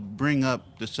it'll bring up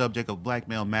the subject of black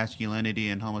male masculinity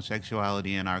and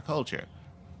homosexuality in our culture.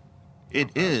 It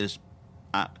is,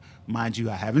 mind you,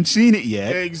 I haven't seen it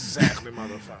yet. exactly,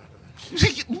 motherfucker.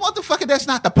 Motherfucker, that's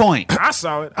not the point. I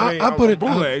saw it. I mean, I put it-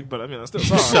 bootleg, but I mean, I still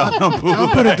saw it. I'll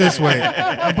put it this way.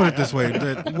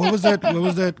 What was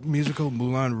that musical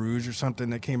Moulin Rouge or something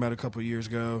that came out a couple of years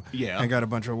ago? Yeah. And got a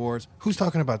bunch of awards. Who's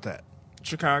talking about that?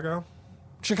 Chicago.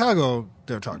 Chicago,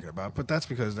 they're talking about, but that's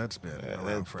because that's been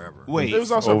around forever. Wait, It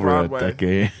was also Over a Broadway.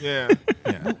 decade. Yeah.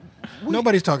 Yeah.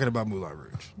 Nobody's talking about Moulin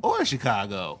Rouge. or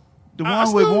Chicago. The I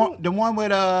one with still- the one with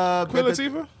Queen the-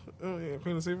 Latifah? Oh, yeah,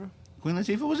 Queen Latifah. Queen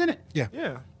Latifah was in it. Yeah.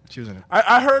 Yeah. She was in it.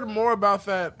 I heard more about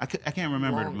that. I can't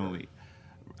remember the Longer. movie.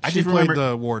 I She just played remember.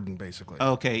 the warden, basically.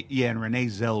 Okay, yeah, and Renee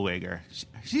Zellweger.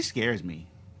 She scares me.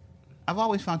 I've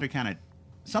always found her kind of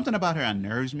something about her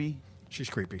unnerves me. She's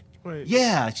creepy. Wait.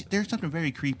 Yeah, there's something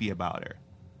very creepy about her.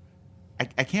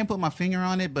 I can't put my finger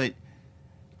on it, but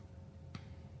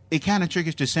it kind of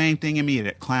triggers the same thing in me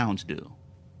that clowns do.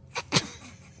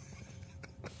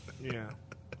 Yeah.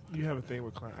 You have a thing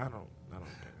with clown. I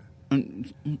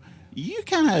don't get it. You're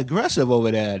kind of aggressive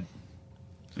over that.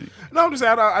 No, I'm just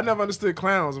saying, I never understood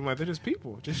clowns. I'm like, they're just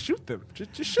people. Just shoot them.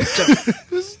 Just shoot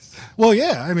them. Well,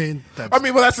 yeah, I mean, that's, I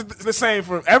mean, well, that's the same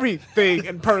for everything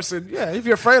in person. Yeah, if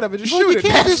you're afraid of it, just Well, shoot you it.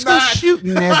 can't That's just go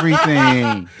shooting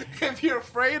everything. If you're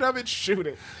afraid of it, shoot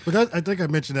it. but that, I think I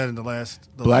mentioned that in the last.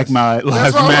 Black last,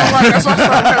 Lives That's what I'm Matter. like. That's what I'm saying.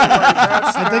 Like,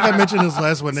 that's I think I not- mentioned this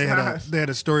last one. They It's had not.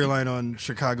 a storyline on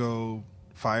Chicago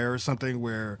Fire or something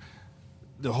where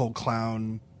the whole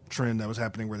clown trend that was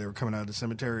happening, where they were coming out of the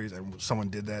cemeteries, and someone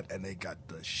did that, and they got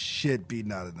the shit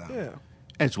beaten out of them. Yeah.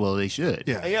 As well they should.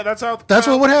 Yeah. Yeah, that's how. That's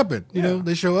what would happen. You Yeah. know,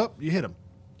 they show up, you hit them.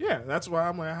 Yeah, that's why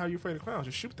I'm like, how are you afraid of clowns?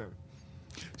 Just shoot them.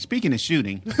 Speaking of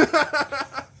shooting,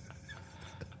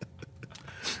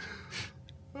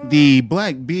 the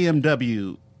black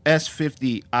BMW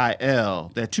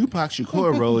S50IL that Tupac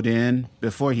Shakur rode in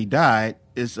before he died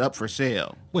is up for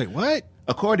sale. Wait, what?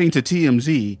 According to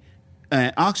TMZ,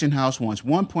 an auction house wants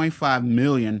 $1.5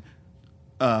 million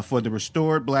for the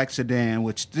restored black sedan,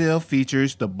 which still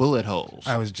features the bullet holes.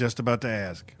 I was just about to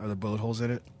ask. Are there bullet holes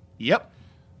in it? Yep.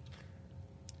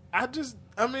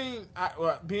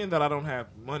 Being that I don't have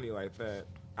money like that,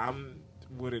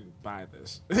 wouldn't buy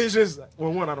this. It's just,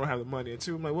 well, one, I don't have the money, and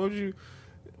two, I'm like,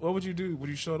 what would you do? Would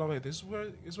you show it off? Like, this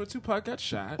is where Tupac got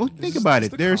shot. Well, This think is- about this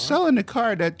it. the They're car. selling the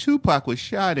car that Tupac was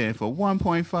shot in for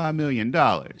 $1.5 million.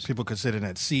 People could sit in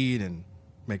that seat and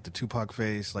make the Tupac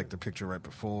face like the picture right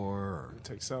before. Or...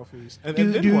 Take selfies. And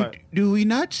then what? Do we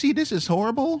not see this as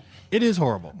horrible? It is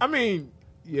horrible. I mean,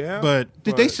 yeah. But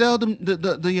Did they sell them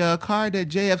the car that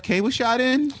JFK was shot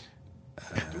in?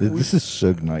 This is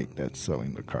Suge Knight that's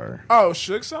selling the car. Oh,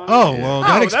 Suge selling? Oh, well,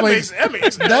 that explains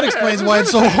that explains why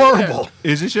it's so horrible.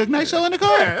 Is it Suge Knight selling the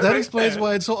car? Yeah. That explains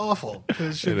why it's so awful.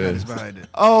 Because Suge Knight is behind it.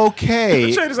 Okay.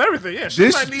 It changes everything. Yeah, Suge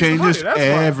This Knight needs the money. changes That's why.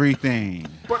 everything.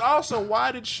 But also,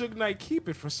 why did Suge Knight keep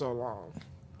it for so long?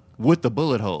 With the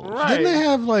bullet holes. Right. Didn't they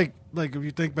have like if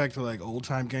you think back to like old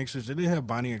time gangsters, didn't they have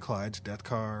Bonnie and Clyde's death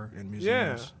car in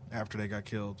museums after they got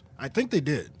killed? I think they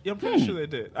did. Yeah, I'm pretty sure they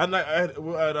did. At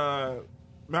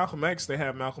Malcolm X, they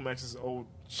have Malcolm X's old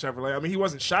Chevrolet. I mean, he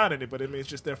wasn't shot in it, but I mean, it's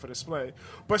just there for display.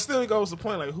 But still, it goes to the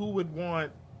point, like, who would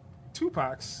want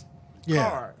Tupac's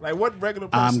car? Like, what regular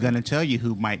person? I'm going to tell you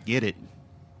who might get it.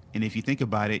 And if you think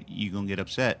about it, you're going to get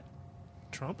upset.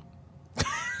 Trump?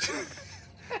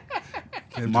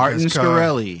 Martin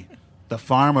Scarelli, the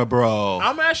farmer bro.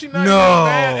 I'm actually not No. even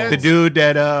mad. The dude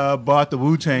that bought the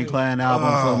Wu-Tang Clan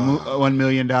album for $1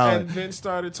 million. And then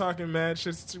started talking mad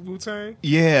shit to Wu-Tang.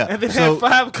 Yeah. And then So had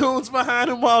 5 coons behind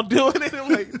him while doing it.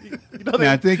 I'm like, you know,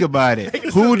 now think about it.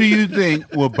 Who do you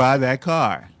think will buy that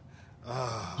car?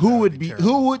 Who would be? terrible.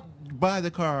 Who would buy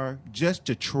the car just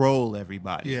to troll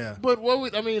everybody? Yeah. But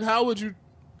how would you,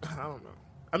 I don't know.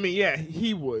 I mean, yeah,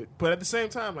 he would. But at the same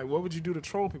time, like, what would you do to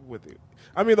troll people with it?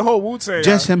 I mean, the whole Wu-Tang.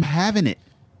 Just him having it.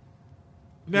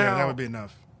 Now, Yeah, that would be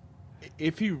enough.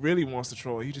 if he really wants to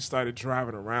troll, he just started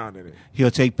driving around in it.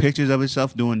 He'll take pictures of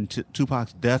himself doing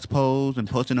Tupac's death pose and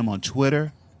posting them on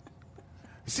Twitter.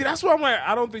 See, that's why I'm like,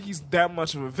 I don't think he's that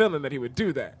much of a villain that he would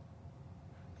do that.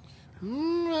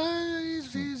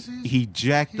 He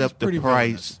jacked he's up the pretty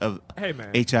price of Hey, man.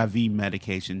 HIV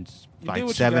medications You like do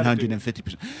what you gotta do.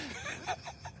 750%.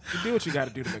 You do what you got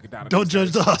to do to make a dollar. Don't these judge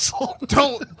days. the hustle.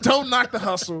 Don't knock the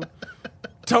hustle.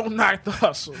 Don't knock the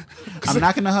hustle. I'm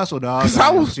knocking the hustle, dog. Because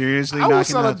I'm seriously I would knocking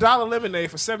sell the a hustle. dollar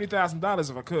lemonade for $70,000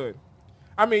 if I could.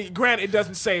 I mean, granted, it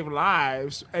doesn't save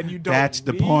lives, and you don't. That's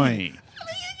the need- point.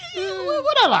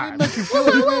 What are lives? Make you feel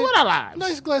What are lives?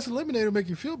 Nice glass of lemonade will make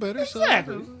you feel better.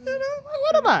 Exactly. So, You know,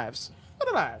 what are lives? What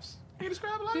are lives? Can you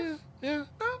describe lives? yeah.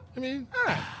 No? I mean, All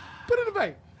right. Put it in the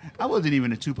bank. I wasn't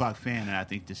even a Tupac fan, and I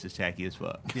think this is tacky as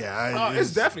fuck. yeah.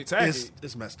 It's definitely tacky.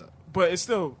 It's messed up. But it's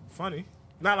still funny.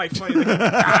 Not like funny that he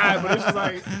died, but it's just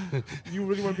like, you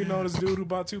really want to be known as the dude who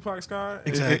bought Tupac's car?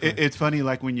 Exactly. It's funny,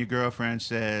 like when your girlfriend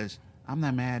says, "I'm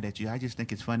not mad at you. I just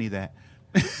think it's funny that."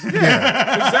 Exactly.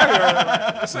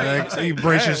 I'm saying- I'm Like, saying you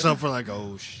brace bad. yourself for like,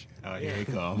 oh shit, Oh, here it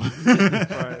come.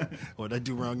 Right. what did I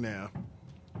do wrong now?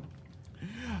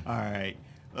 All right.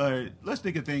 Let's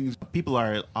think of things people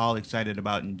are all excited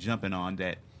about and jumping on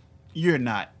that you're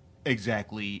not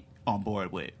exactly on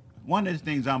board with. One of the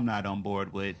things I'm not on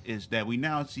board with is that we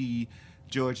now see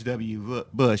George W.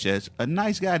 Bush as a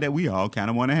nice guy that we all kind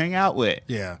of want to hang out with.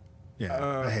 Yeah,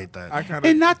 I hate that. I kind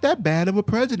And of not that bad of a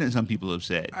president, some people have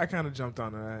said. jumped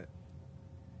onto that.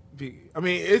 I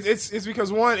mean, it's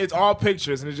because one, it's all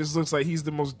pictures, and it just looks like he's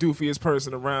the most doofiest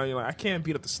person around. You're like, I can't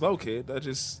beat up the slow kid. That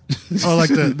just Oh, like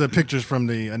the pictures from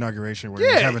the inauguration where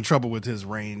he's Yeah. having trouble with his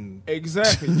reign.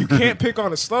 exactly. You can't pick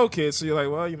on a slow kid, so you're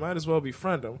like, well, you might as well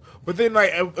befriend him. But then,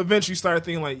 like, eventually, you start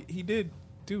thinking like, he did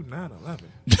do 9/11.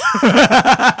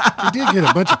 He did get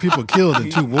a bunch of people killed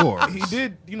in two wars. He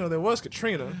did. You know, there was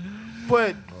Katrina,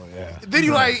 but then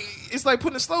you like, it's like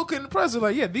putting a slow kid in the president.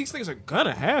 Like, yeah, these things are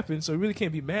gonna happen, so we really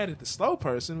can't be mad at the slow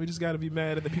person. We just got to be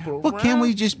mad at the people But around. can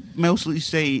we just mostly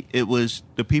say it was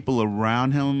the people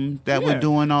around him that were Yeah.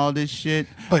 doing all this shit?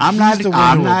 But I'm he's not. the one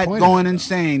I'm who not appointed going them. and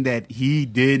saying that he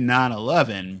did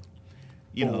 9/11.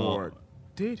 You know, Or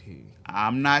did he?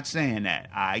 I'm not saying that.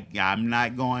 I'm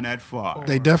not going that far.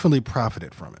 They definitely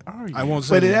profited from it. Are you? I won't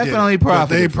say But they it did definitely but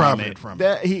profited. They from profited it. from it.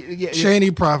 That, yeah,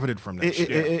 Cheney profited from that. it,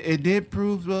 shit. it did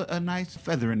prove a nice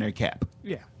feather in their cap.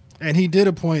 Yeah. And he did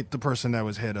appoint the person that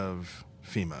was head of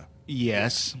FEMA,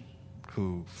 Yes.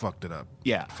 who fucked it up.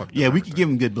 Yeah. Fucked Yeah. up We could everything. give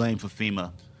him good blame for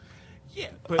FEMA. Yeah.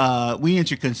 But We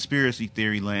enter conspiracy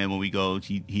theory land when we go.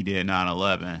 He did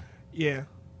 9/11, yeah.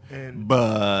 And but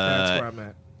that's where I'm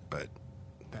at. But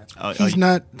That's he's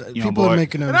not. you on People are board?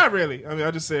 making him. not really. I mean,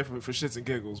 I just say it for shits and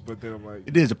giggles, but then I'm like,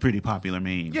 it is a pretty popular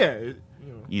meme. yeah.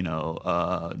 You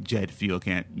know, jet fuel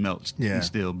can't melt Yeah.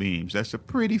 steel beams. That's a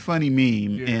pretty funny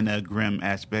meme Yeah. in a grim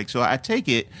aspect. So I take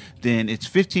it, then it's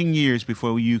 15 years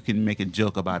before you can make a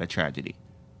joke about a tragedy.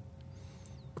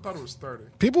 I thought it was 30.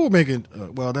 People were making.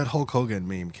 Well, that Hulk Hogan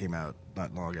meme came out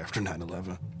not long after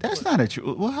 9/11. That's not a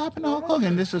true. What happened to Hulk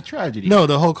Hogan? This is a tragedy. No,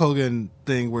 the Hulk Hogan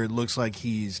thing where it looks like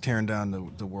he's tearing down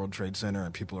the World Trade Center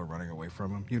and people are running away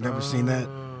from him. You've never seen that?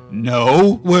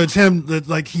 No. Where it's him, that,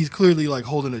 like he's clearly like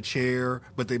holding a chair,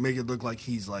 but they make it look like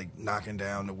he's like knocking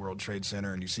down the World Trade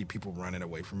Center, and you see people running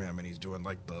away from him, and he's doing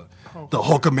like the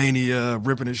Hulkamania,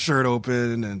 ripping his shirt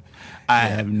open, and I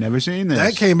have never seen this.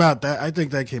 that came out. That I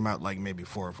think that came out like maybe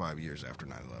 4 or 5 years after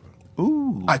 9/11.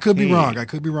 Ooh. I could be okay. wrong. I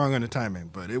could be wrong on the timing,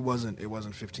 but it wasn't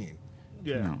 15.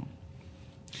 Yeah. No.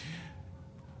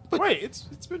 Wait,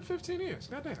 it's been 15 years.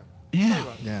 Goddamn. Yeah.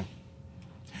 Yeah.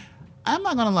 I'm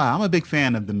not gonna lie. I'm a big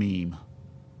fan of the meme.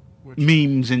 Which-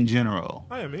 Memes in general.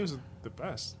 Oh, yeah, memes are the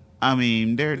best. I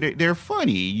mean, they're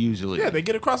funny usually. Yeah, they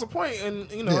get across a point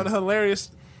and, in a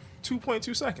hilarious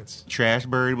 2.2 seconds. Trash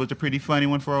Bird was a pretty funny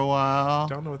one for a while.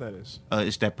 Don't know what that is.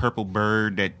 It's that purple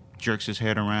bird that jerks his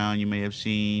head around. You may have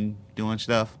seen doing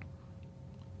stuff.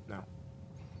 No.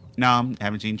 No, I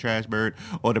haven't seen Trash Bird.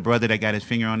 Or the brother that got his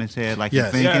finger on his head like Yes.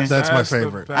 he's thinking. Yes. That's my the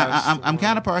favorite. I'm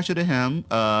kind of partial to him.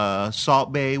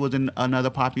 Salt Bay was another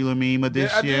popular meme of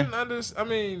this I year. didn't understand. I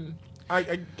mean,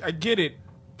 I get it,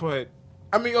 but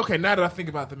I mean, okay. Now that I think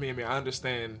about the meme, I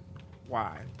understand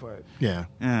why. But Yeah.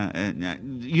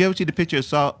 You ever see the picture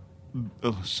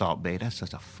of Salt Bay? That's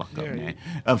such a fuck up, Yeah, man.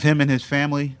 Of him and his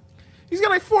family? he's got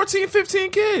like 14,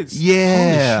 15 kids.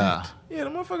 Yeah. Yeah, the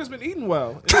motherfucker's been eating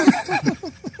well.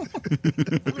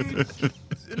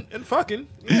 and fucking.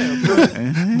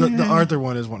 Yeah. But, The Arthur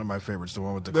one is one of my favorites. The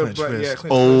one with the clenched fist. yeah, clenched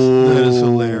Oh, That is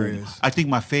hilarious. I think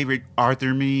my favorite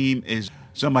Arthur meme is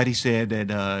somebody said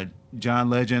that John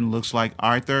Legend looks like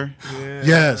Arthur. fist. Yeah.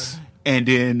 Yes. And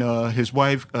then his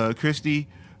wife, Christy,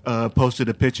 posted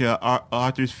a picture of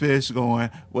Arthur's fist going,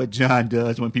 what John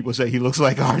does when people say he looks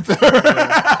like Arthur.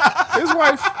 His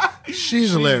wife,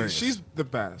 She's hilarious. She's the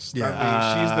best. Yeah. I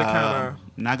mean, she's the kind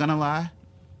Not gonna lie,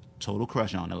 total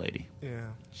crush on the lady. of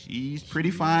She's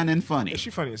pretty fine and funny. Yeah, she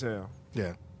funny as hell.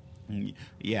 yeah.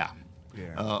 Yeah.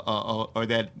 Yeah. Or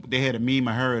that they had a meme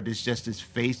of her. It's just his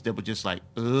face that was just like,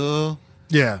 ugh.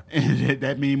 Yeah. And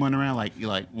that meme went around like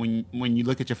when you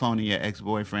look at your phone and your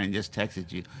ex-boyfriend just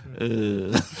texted you.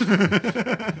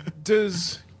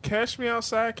 Does Cash Me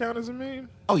Outside count as a meme?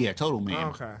 Oh yeah, total meme.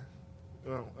 Okay.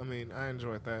 Well, I mean, I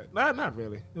enjoyed that. Not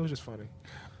really. It was just funny.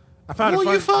 I found Well, it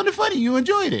funny. you found it funny. You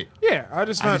enjoyed it. Yeah, I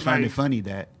just found, find like, it funny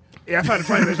that. Yeah, I found it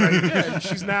funny. That, like, yeah,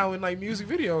 she's now in like music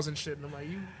videos and shit, and I'm like,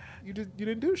 you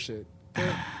didn't do shit.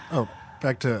 But, Oh,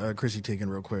 back to Chrissy Teigen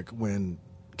real quick. When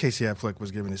Casey Affleck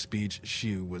was giving his speech,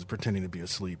 she was pretending to be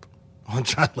asleep on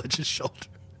John Legend's shoulder.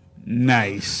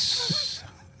 Nice.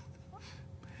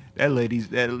 that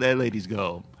lady's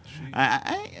gold.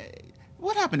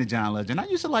 What happened to John Legend? I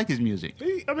used to like his music.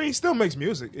 he still makes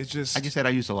music. It's just, I just said I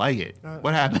used to like it.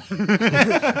 What happened?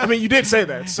 I mean, you did say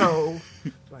that, so.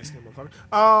 Light skin motherfucker.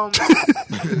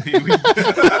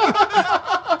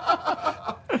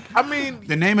 I mean,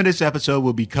 The name of this episode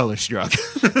will be Color Struck.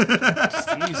 these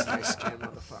light skin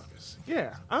motherfuckers.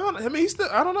 Yeah, I mean, he's still.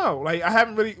 I don't know. Like, I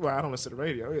haven't really. Well, I don't listen to the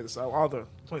radio either. So all the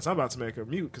points I'm about to make are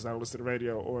mute because I don't listen to the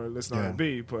radio or listen to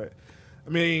R&B. But I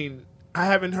mean, I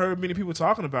haven't heard many people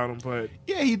talking about him. But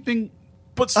Yeah, he's been.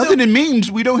 but still, Other than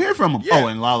memes, we don't hear from him. Yeah. Oh,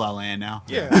 in La La Land now.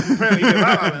 yeah. Apparently, he's in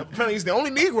La La Land. Apparently, he's the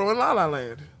only Negro in La La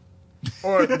Land.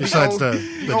 Or Besides the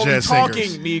only jazz talking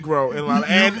singers. Negro in La La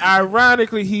Land. And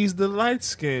ironically, he's the light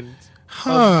skinned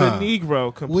of the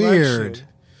Negro complexion. Weird.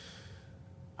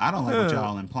 I don't like what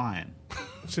y'all implying.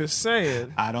 Just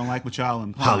saying. I don't like what y'all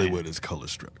implying. Hollywood is color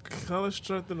struck. Color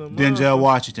struck in the Denzel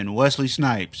Washington, Wesley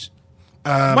Snipes.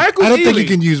 Michael I don't think Ealy, you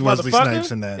can use Wesley motherfucker.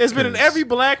 Snipes in that. It's been in 'cause every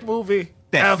black movie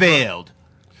That ever. failed.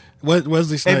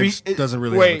 Wesley Snipes every- doesn't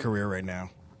really wait. have a career right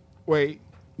now. Wait,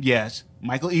 Yes,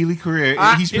 Michael Ealy career.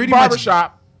 He's in pretty much.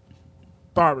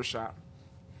 Barbershop.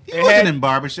 He It wasn't had- in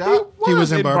Barbershop. He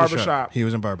was in Barbershop. He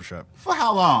was in Barbershop. For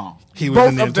how long? He was Both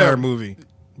in the of entire them. movie.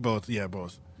 Both.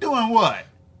 Doing what?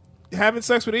 Having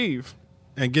sex with Eve.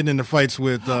 And getting into fights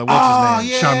with, what's Oh,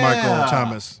 his name? Shawn yeah. Michael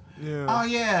Thomas. Yeah. Oh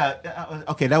yeah.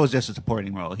 Okay, that was just a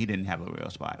supporting role. He didn't have a real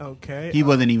spot. Okay. He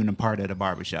wasn't even a part of the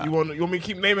Barbershop. You want me to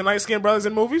keep naming light skinned brothers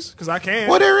in movies? Because I can.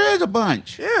 Well, there is a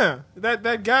bunch. Yeah.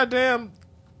 That goddamn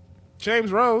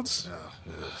James Rhodes.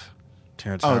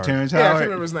 Terrence Oh, Howard. Terrence Yeah, I can't Howard.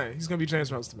 remember his name. He's gonna be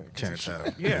James Rhodes to me. Terrence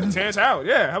Howard. Yeah, Terrence Howard.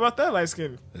 Yeah, how about that light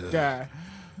skinned guy?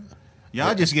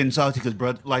 Y'all just getting salty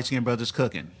because light skinned brothers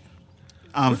cooking.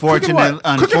 Cooking Unfortunately,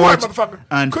 what? Cooking what,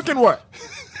 motherfucker? Cooking what?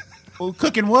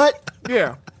 Cooking what?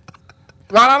 Yeah.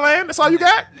 La La Land? That's all you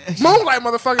got? Moonlight,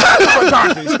 motherfucker. That's what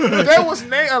darkies. There was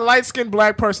a light-skinned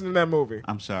black person in that movie.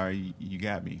 I'm sorry, you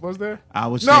got me. Was there? I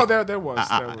was No, saying- there was.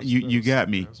 You got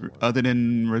me. Other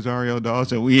than Rosario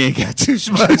Dawson, we ain't got too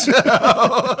much.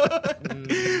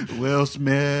 Will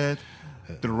Smith,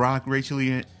 The Rock,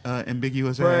 racially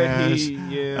ambiguous But ass.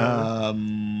 yeah.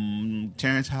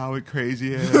 Terrence Howard,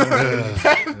 crazy ass.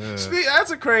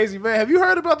 That's a crazy man. Have you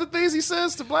heard about the things he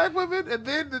says to black women? And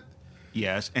then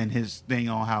Yes, and his thing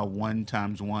on how 1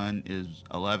 × 1 is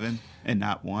 11 and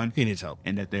not 1. He needs help.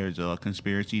 And that there's a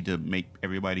conspiracy to make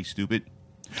everybody stupid.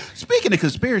 Speaking of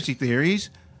conspiracy theories,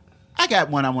 I got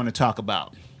one I want to talk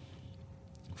about.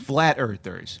 Flat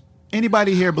earthers.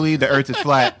 Anybody here believe the earth is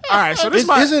flat? all right, so this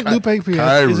Isn't Lupe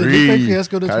Fiasco? Is it Lupe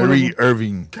Fiasco that's one of Kyrie them?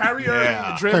 Irving. Kyrie Irving Yeah.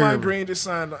 and Kyrie Draymond Irving. Green just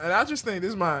signed, and I just think this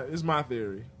is my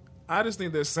theory. I just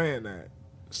think they're saying that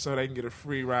so they can get a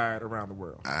free ride around the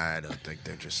world. I don't think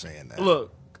they're just saying that.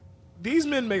 Look, these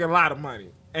men make a lot of money,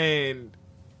 and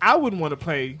I wouldn't want to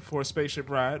pay for a spaceship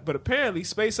ride, but apparently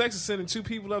SpaceX is sending 2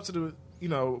 people up to the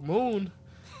moon.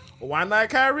 Why not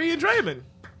Kyrie and Draymond?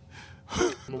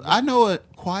 I know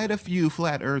quite a few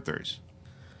flat earthers.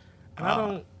 And I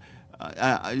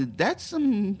don't. That's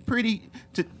some pretty.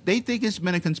 They think it's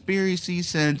been a conspiracy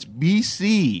since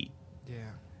BC. Yeah.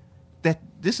 That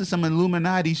this is some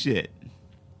Illuminati shit.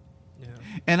 Yeah.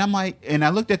 And I'm like, and I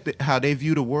looked at how they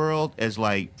view the world as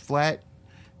like flat,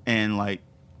 and like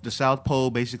the South Pole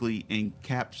basically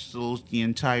encapsulates the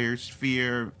entire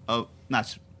sphere of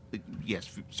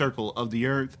circle of the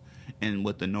Earth, and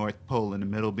with the North Pole in the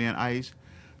middle being ice.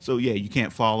 So yeah, you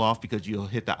can't fall off because you'll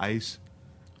hit the ice.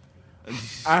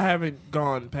 I haven't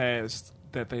gone past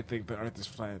that they think the Earth is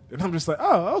flat, and I'm just like,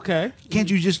 oh, okay. Can't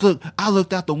you just look? I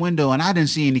looked out the window and I didn't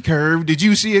see any curve. Did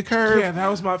you see a curve? Yeah, that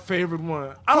was my favorite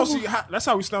one. I don't see. That's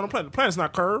how we stand on the planet. The planet's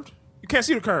not curved. You can't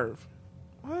see the curve.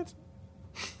 What?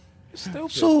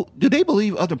 Stupid. So, do they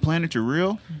believe other planets are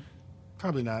real?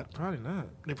 Probably not. Probably not.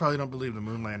 They probably don't believe the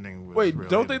moon landing was Wait, real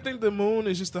don't they either. think the moon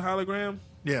is just a hologram?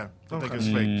 Yeah, they think Okay. it's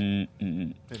faked.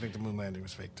 Mm-mm. They think the moon landing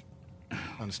was faked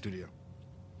on the studio.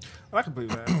 I can believe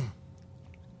that.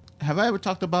 Have I ever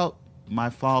talked about my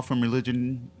fall from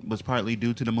religion was partly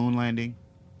due to the moon landing?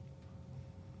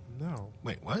 No.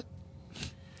 Wait, what?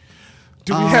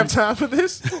 Do we have time for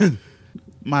this?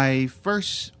 My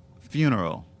first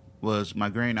funeral was my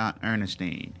great aunt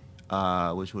Ernestine,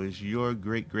 which was your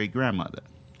great great grandmother.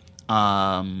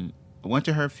 I went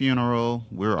to her funeral.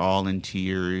 We're all in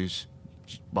tears,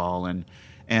 bawling,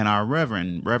 and our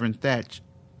Reverend Thatch,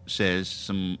 says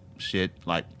some shit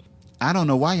like, "I don't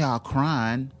know why y'all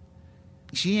crying.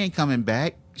 She ain't coming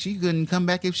back. She couldn't come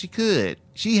back if she could.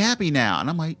 She happy now." And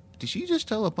I'm like, did she just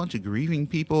tell a bunch of grieving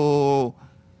people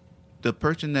the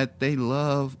person that they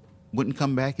love wouldn't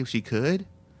come back if she could?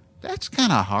 That's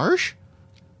kind of harsh.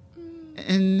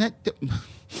 And that...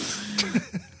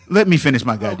 Let me finish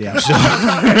my goddamn show.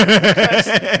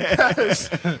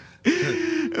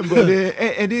 But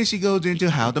and then she goes into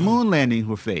how the moon landings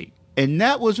were fake. And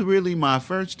that was really my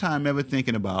first time ever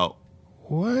thinking about...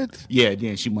 What? Yeah,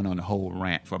 then she went on a whole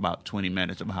rant for about 20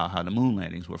 minutes about how the moon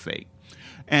landings were fake.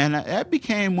 And that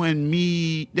became when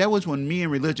me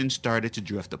and religion started to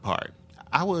drift apart.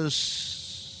 I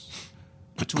was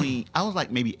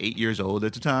like maybe 8 years old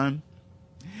at the time.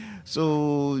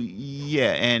 So,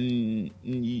 yeah, and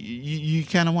you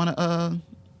kind of want to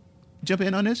jump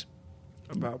in on this?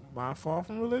 About my fall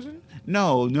from religion?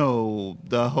 No,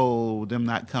 the whole them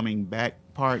not coming back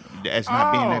part, as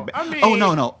not being that bad. I mean-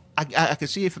 No. I could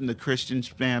see it from the Christian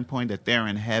standpoint that they're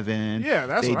in heaven. Yeah,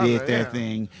 that's they what I did meant, their yeah.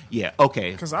 thing. Yeah,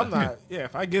 okay. Because I'm not,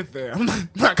 if I get there, I'm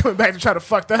not coming back to try to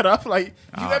fuck that up. Like, you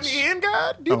Oh, let me in,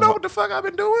 God? Do you know what the fuck I've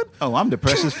been doing? Oh, I'm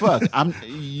depressed as fuck.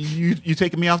 You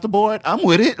taking me off the board? I'm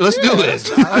with it. Let's do it. Let's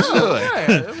do it.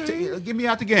 Yeah, I mean, Get me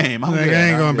out the game. I'm Like, good. I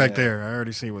ain't I'm going back good. there. I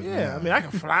already see what. yeah, I mean, I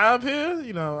can fly up here.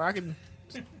 You know, I can.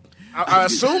 I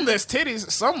assume there's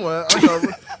titties somewhere.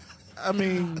 I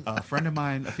mean, A friend of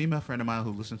mine, a female friend of mine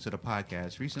who listens to the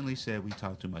podcast, recently said we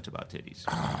talk too much about titties.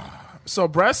 so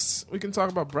breasts. We can talk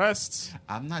about breasts.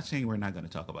 I'm not saying we're not going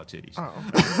to talk about titties.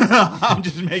 Oh. I'm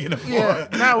just making a point. Yeah.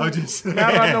 Now, I'm just now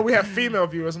that I know we have female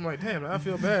viewers, I'm like, damn, I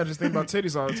feel bad just thinking about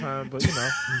titties all the time. But you know,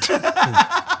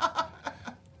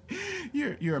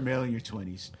 You're a male in your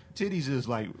 20s. Titties is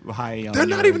like high on they're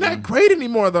not your- even that great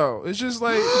anymore, though. It's just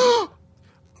like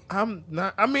I'm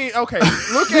not. I mean, okay,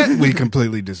 look at we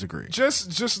completely disagree.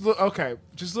 just look. Okay,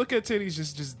 just look at titties,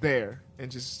 just there,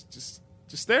 and just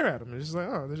stare at them. It's just like,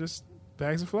 oh, they're just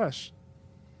bags of flesh.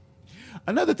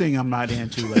 Another thing I'm not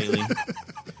into lately.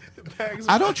 Bags of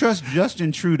I don't trust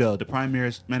Justin Trudeau, the Prime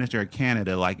Minister of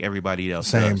Canada, like everybody else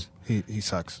Same. does. He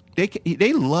sucks.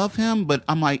 They love him, but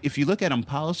I'm like, if you look at him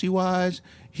policy wise,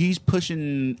 he's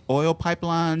pushing oil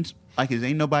pipelines like it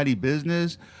ain't nobody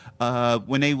business.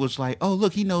 When they was like, oh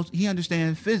look, he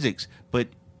understands physics, but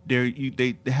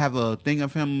they have a thing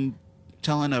of him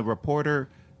telling a reporter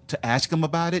to ask him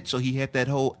about it, so he had that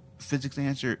whole physics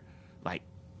answer like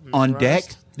on deck,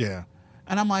 Memorized. Yeah.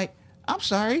 and I'm like, I'm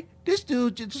sorry, this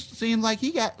dude just seemed like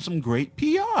he got some great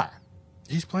PR.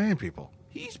 He's playing people.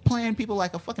 He's playing people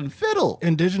like a fucking fiddle.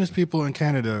 Indigenous people in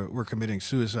Canada were committing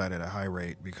suicide at a high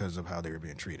rate because of how they were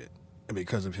being treated and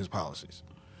because of his policies.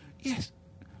 Yes,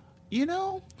 you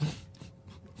know.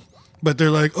 But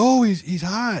they're like, oh, he's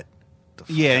hot. The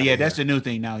fuck Yeah, outta yeah, that's here. the new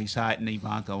thing now. He's hot and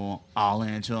Ivanka all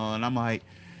into him. And I'm like,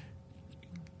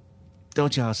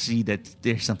 don't y'all see that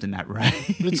there's something not right?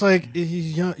 It's like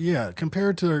he's young. Yeah,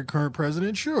 compared to our current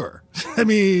president, sure. I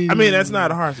mean, that's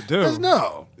not hard to do.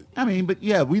 no. I mean, but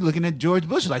yeah, we looking at George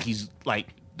Bush like he's like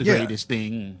the Yeah. greatest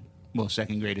thing, well,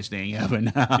 second greatest thing ever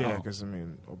now. Yeah, because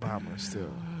Obama is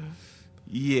still.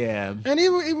 Yeah. And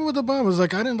even with Obama, it's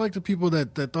like I didn't like the people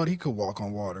that thought he could walk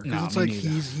on water. 'Cause No, it's me like neither.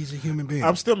 he's a human being.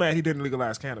 I'm still mad he didn't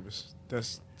legalize cannabis.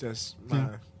 That's my.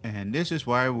 And this is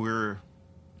why we're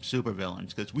super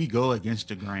villains, because we go against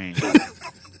the grain.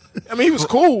 I mean, he was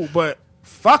cool, but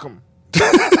fuck him.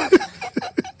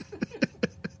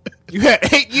 You had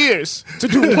 8 years to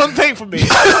do one thing for me,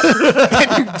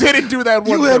 and you didn't do that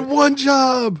one you thing. had one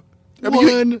job. I mean,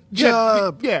 One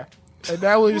job. Yeah. And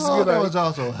that was just Well, be there like, was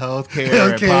also healthcare,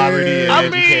 Healthcare. and poverty, and I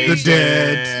mean,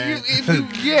 education. The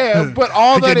dead. but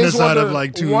all that Getting is us out under of,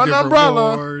 like, two one different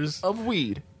umbrella wars. of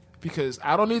weed, because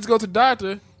I don't need to go to the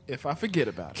doctor if I forget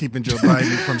about it. Keeping Joe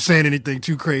Biden from saying anything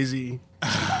too crazy,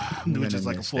 which is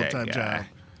like a miss that full-time guy. job.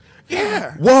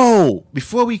 Yeah. Whoa!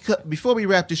 Before we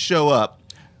wrap this show up,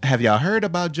 have y'all heard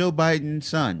about Joe Biden's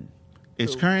son?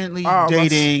 Is currently Oh,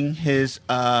 dating his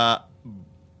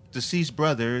deceased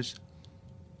brother's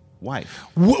wife.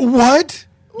 What?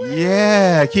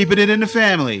 Yeah, keeping it in the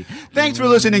family. Thanks for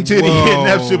listening to the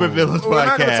Enough Supervillains We're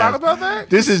not gonna talk podcast. about that.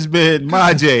 This has been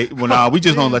Majay. Well, nah, we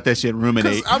just gonna let that shit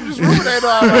ruminate. I'm just ruminating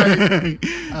on like,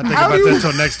 I'll think How about do you- that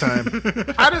until next time.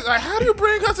 how do you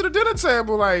bring her to the dinner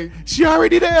table? Like, She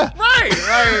already there.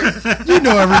 right, like You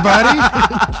know everybody.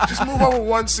 just move over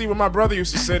one seat where my brother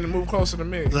used to sit and move closer to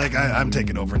me. Like, I'm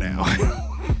taking over now.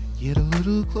 Get a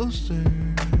little closer.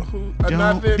 Don't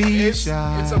Nothing. be It's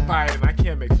shy. a Biden. I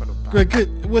can't make fun of Biden.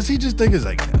 Greg, was he just thinking,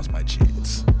 like, now's my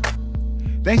chance?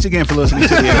 Thanks again for listening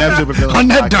to the Enough Supervillains On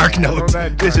that podcast. dark note. On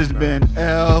that This dark has note. been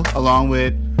L, along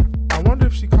with I wonder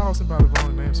if she calls him by the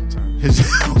wrong name sometimes. his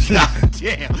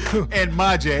damn and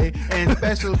Majay. And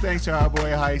special thanks to our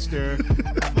boy Heister.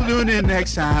 Tune in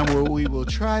next time where we will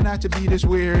try not to be this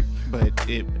weird, but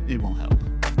it won't help.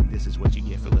 This is what you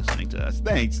get for listening to us.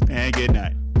 Thanks and good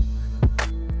night.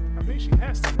 I mean, she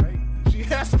has to, right? She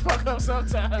has to fuck up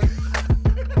sometimes.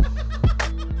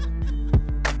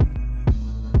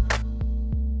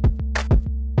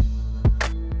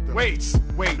 Wait.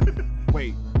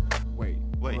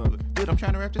 Wait, Look, dude, I'm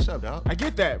trying to wrap this up, dog. I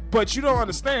get that, but you don't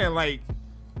understand. Like,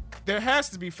 there has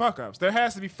to be fuck ups. There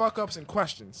has to be fuck ups and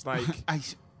questions. Like,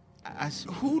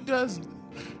 who does?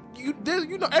 You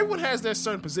know, everyone has their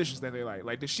certain positions that they like.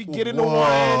 Like, did she get into one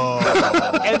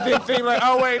and then think like,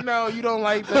 oh wait, no, you don't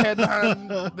like the head behind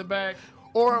the back?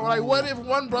 Or like, what if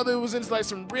one brother was into like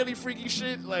some really freaky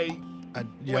shit? Like,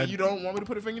 wait, you don't want me to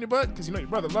put a finger in your butt because you know your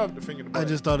brother loved the finger in the butt. I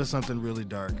just thought of something really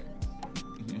dark.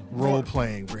 Role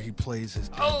playing where he plays his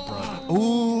dead brother.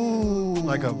 Ooh,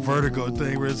 Like a Vertigo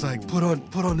thing where it's like, put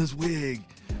on this wig,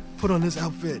 put on this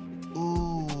outfit.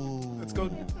 Ooh. Let's go.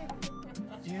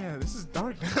 Yeah, this is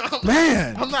dark.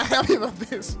 Man. I'm not happy about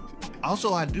this.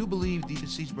 Also, I do believe the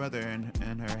deceased brother and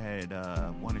her had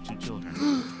 1 or 2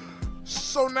 children.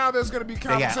 So now there's gonna be They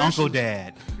conversation. got Uncle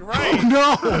Dad. Right.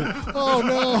 No. Oh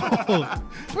no.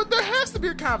 But there has to be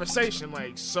a conversation,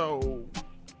 like, so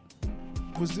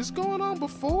was this going on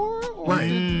before? Or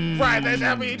Right. Right.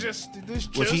 I mean, just did this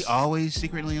just Was he always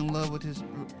secretly in love with his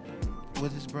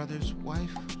brother's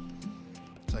wife?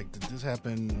 It's like, did this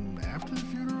happen after the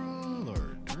funeral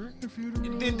or during the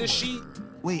funeral? Then does she? Or-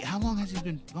 Wait, how long has he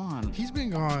been gone? He's been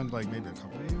gone like maybe a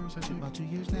couple of years, I think. About 2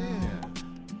 years now.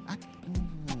 Yeah.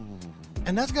 Ooh.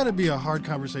 And that's got to be a hard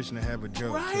conversation to have with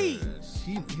Joe. Right. 'Cause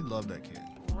he loved that kid.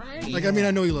 Right. Like, I mean,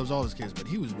 I know he loves all his kids, but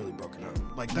he was really broken up.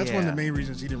 Like, that's one of Yeah. the main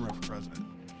reasons he didn't run for president.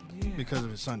 Because of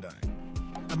his son dying.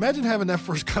 Imagine having that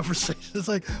first conversation. It's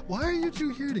like, why are you two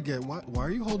here together? Why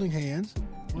are you holding hands?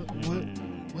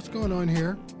 What's going on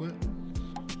here? What?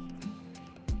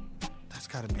 That's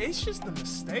got to be. It's just the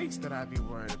mistakes that I'd be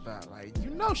worried about. Like, you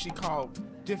know, she called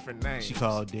different names. She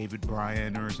called David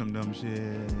Bryan or some dumb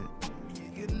shit.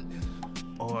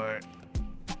 Or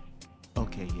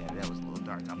okay, yeah, that was a little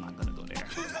dark. I'm not gonna go there.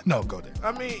 No, go there.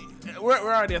 I mean, we're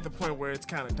already at the point where it's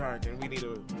kind of dark, and we need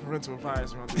a parental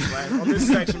advisor on this, right, on this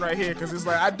section right here, because it's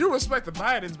like I do respect the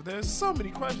Bidens, but there's so many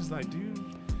questions. Like,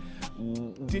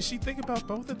 dude, did she think about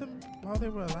both of them while they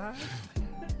were alive?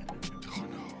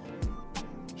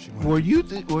 Were you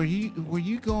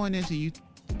going into you?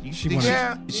 She think wanted-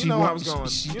 Yeah, she you know wa- I was going.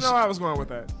 she- You know I was going with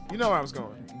that. You know I was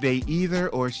going. They either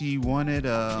or she wanted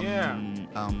Yeah.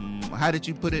 how did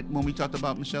you put it when we talked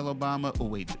about Michelle Obama? Oh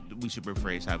wait, we should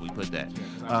rephrase how we put that.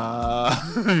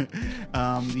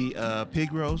 The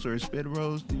pig roast or spit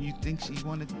roast. Do you think she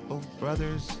wanted both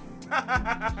brothers? She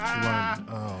wanted,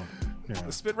 oh, yeah.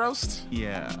 The spit roast,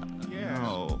 Yeah. Yeah.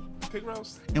 No. pig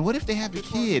roast. And what if they have a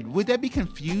Which one? kid? Would that be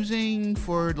confusing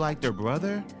for like their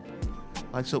brother?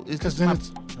 Like, so is 'Cause this then my,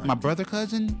 it's- my brother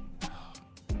cousin?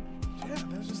 Yeah,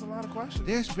 there's just a lot of questions.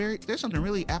 There's something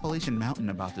really Appalachian Mountain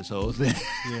about this whole thing.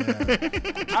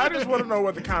 Yeah. I just want to know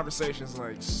what the conversation's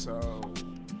like. So,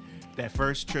 That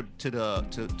first trip to the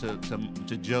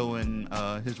to Joe and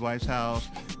his wife's house,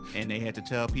 and they had to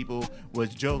tell people, was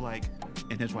Joe like,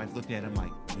 and his wife looked at him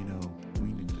like, you know, we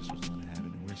knew this was going to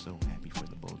happen, and we're so happy for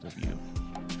the both of you.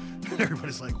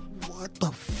 Everybody's like, what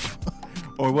the fuck?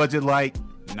 Or was it like,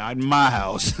 not in my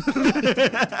house?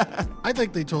 I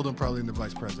think they told him probably in the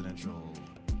vice presidential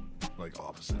like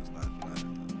offices,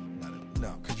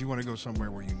 no, because you want to go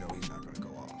somewhere where you know he's not going to go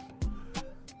off.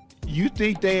 You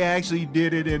think they actually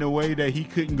did it in a way that he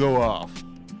couldn't go off?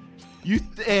 You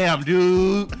damn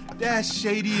dude, that's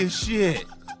shady as shit.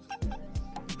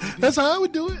 That's how I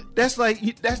would do it. That's like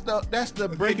that's the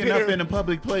breaking up in a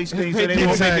public place thing, so they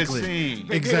won't make a Exactly. scene.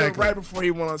 they did it Exactly. right before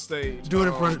he went on stage. Do it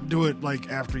in front. Do it like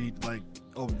after he like.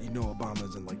 Oh, you know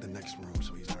Obama's in like the next room,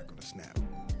 so he's not going to snap.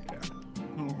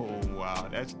 Oh wow,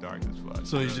 that's dark as fuck.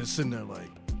 So he's just sitting there like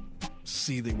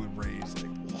seething with rage,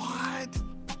 like what?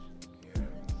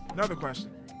 Another question.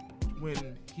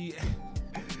 When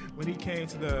he came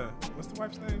to the, what's the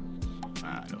wife's name?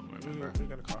 I don't remember. We're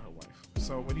gonna call her wife.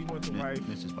 So when he went to wife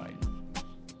Mrs. Biden.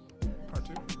 part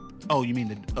 2, Oh, you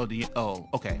mean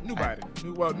okay. new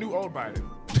Biden, new old Biden,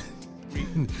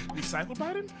 recycled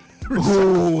Biden.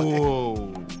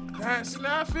 Oh.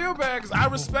 Now I feel bad because I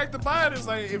respect the Bidens.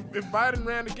 Like if Biden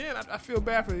ran again, I feel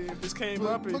bad for if this came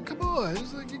up. But come on,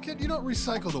 it's like you don't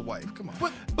recycle the wife. Come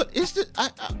on. But it's the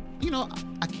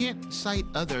I can't cite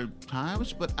other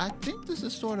times, but I think this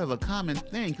is sort of a common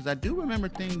thing because I do remember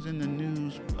things in the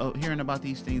news, hearing about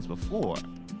these things before.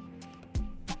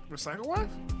 Recycle wife?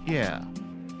 Yeah.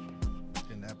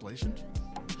 In Appalachians?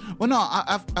 Well, no,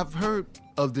 I've heard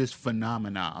of this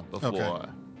phenomena before. Okay.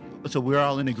 So we're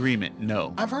all in agreement.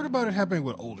 No. I've heard about it happening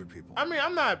with older people. I mean,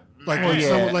 I'm not Like mad. when yeah.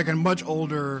 someone, like a much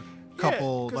older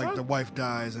couple, 'cause like I'm- the wife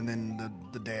dies and then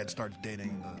the dad starts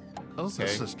dating the Okay.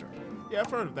 sister. Yeah,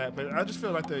 I've heard of that, but I just feel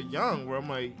like they're young. Where I'm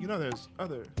like, there's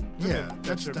other Yeah, women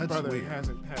that's your brother weird.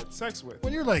 hasn't had sex with,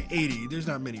 When you're like 80, there's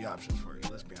not many options for you.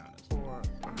 Let's be honest. or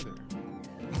either.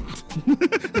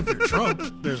 If you're Trump,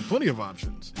 there's plenty of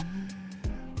options.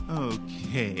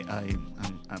 Okay,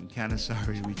 I'm kind of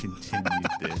sorry we continued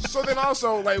this. So then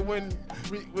also like when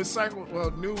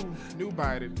new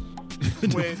Biden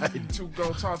went to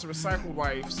go talk to recycled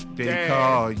wives. They dad,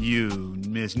 call you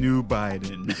Miss New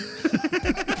Biden.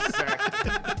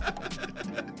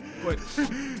 But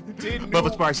did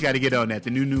Bubba Sparks got to get on that. The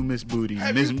new Miss Booty,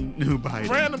 Have Miss you- New Biden.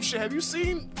 random shit? Have you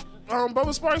seen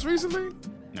Bubba Sparks recently?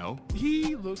 No.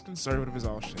 He looks conservative as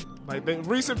all shit. Like the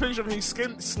recent picture of him, he's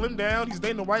slimmed down. He's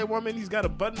dating a white woman. He's got a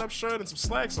button-up shirt and some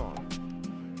slacks on.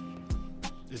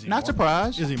 Is he Not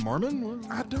surprised. Is he Mormon?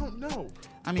 I don't know.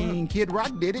 I mean, Kid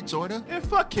Rock did it, sorta. And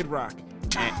fuck Kid Rock.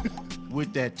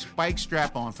 With that spike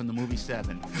strap on from the movie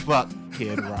Seven. Fuck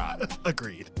Kid Rock.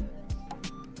 Agreed.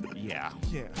 Yeah.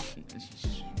 Yeah.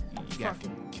 You got-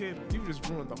 Fucking Kid. You just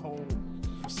ruined the whole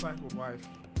recycled life.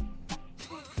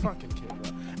 Fucking Kid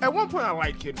Rock. At one point, I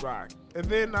liked Kid Rock. And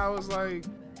then I was like,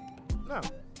 no.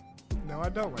 No, I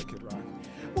don't like Kid Rock.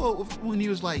 Well, when he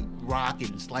was like rock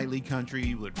and slightly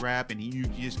country with rap, and you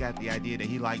just got the idea that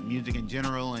he liked music in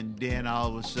general, and then all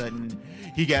of a sudden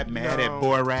he got mad at No.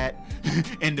 Borat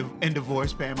and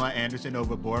divorced Pamela Anderson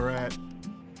over Borat.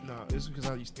 No, it's because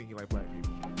I used to think he liked black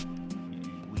people.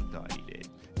 We thought he did.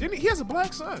 Didn't he has a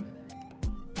black son.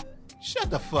 Shut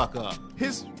the fuck up.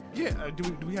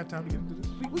 Do we have time to get into this?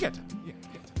 We got time. Yeah,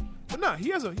 we got time. But no, he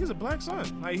has a black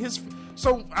son. Like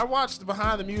so I watched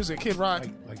Behind the Music, Kid Rock.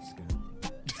 Like skin.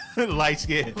 Light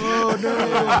skin. Oh no!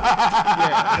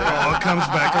 It all comes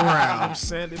back I'm around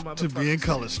sending to motherfuckers. being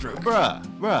color struck.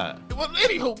 Bruh. Well,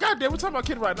 anywho, goddamn, we're talking about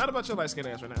Kid Rock, not about your light skinned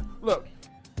ass right now. Look,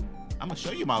 I'm gonna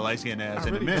show you my light skin ass I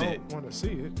in really a minute. don't want to see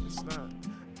it. It's not.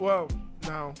 Well,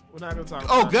 no, we're not gonna talk.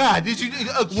 Oh about God! Did you?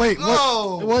 Wait,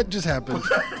 oh. what just happened?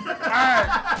 it.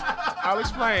 I'll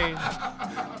explain.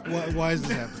 Why is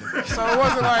this happening? So it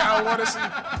wasn't like I want to see.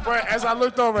 But as I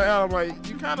looked over at Elle, I'm like,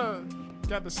 you kind of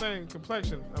got the same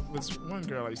complexion of this one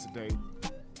girl I used to date.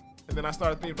 And then I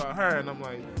started thinking about her, and I'm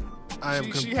like, I have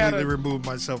She had completely a removed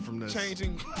myself from this.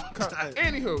 changing.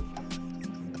 Anywho,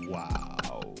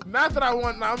 Wow. not that I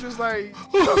want. I'm just like,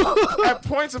 at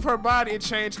points of her body, it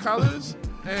changed colors,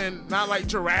 and not like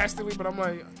drastically, but I'm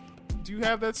like, do you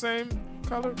have that same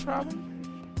color problem?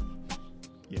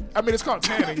 Yeah. I mean, it's called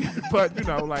tanning, but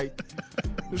like,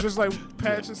 it's just like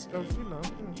patches of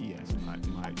Yes, my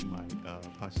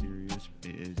posterior is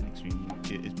extremely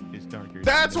is darker.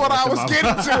 That's than what the I rest was of my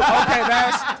getting body. to. Okay,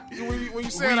 that's when you We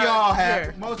said that. all have.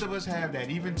 yeah. Most of us have that.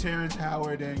 Even Terrence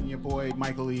Howard and your boy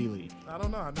Michael Ealy. I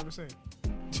don't know. I've never seen.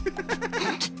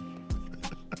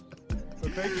 So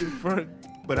thank you for.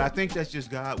 But I think that's just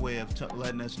God's way of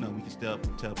letting us know we can still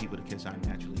tell people to kiss our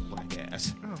naturally black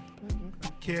ass. Oh,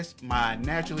 okay. Kiss my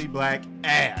naturally black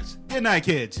ass. Good night,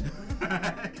 kids.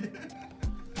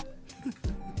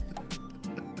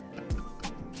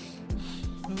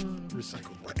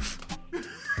 Recycled life.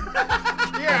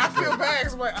 Yeah, I feel bad.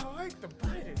 'Cause I'm like, I like the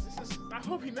Bidens. I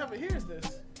hope he never hears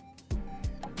this.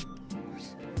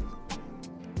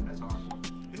 That's horrible.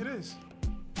 It is.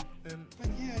 And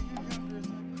Yeah, you're younger.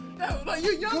 no, like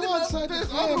you're young Go enough. outside the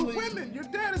There's other family. women. Your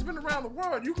dad has been around the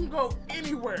world. You can go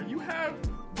anywhere. You have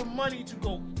the money to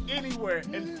go anywhere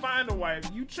and find a wife.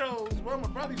 You chose. Well, my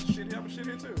brother used to shit here. I'm a shit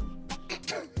here too.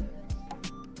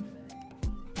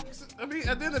 I mean,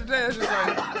 at the end of the day, it's just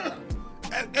like.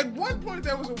 At one point,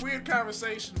 there was a weird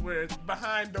conversation where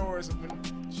behind doors,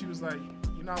 when she was like,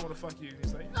 "You know, I want to fuck you."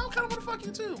 He's like, "I kind of want to fuck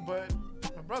you too, but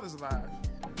my brother's alive.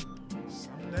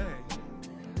 Someday."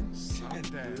 and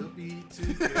that. We'll be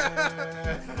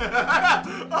together.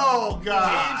 Oh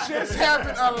God! It just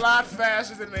happened a lot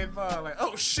faster than they thought. Like,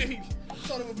 oh shit. I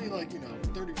thought it would be like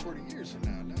 30, 40 years from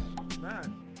now. No. Nah,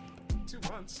 2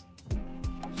 months.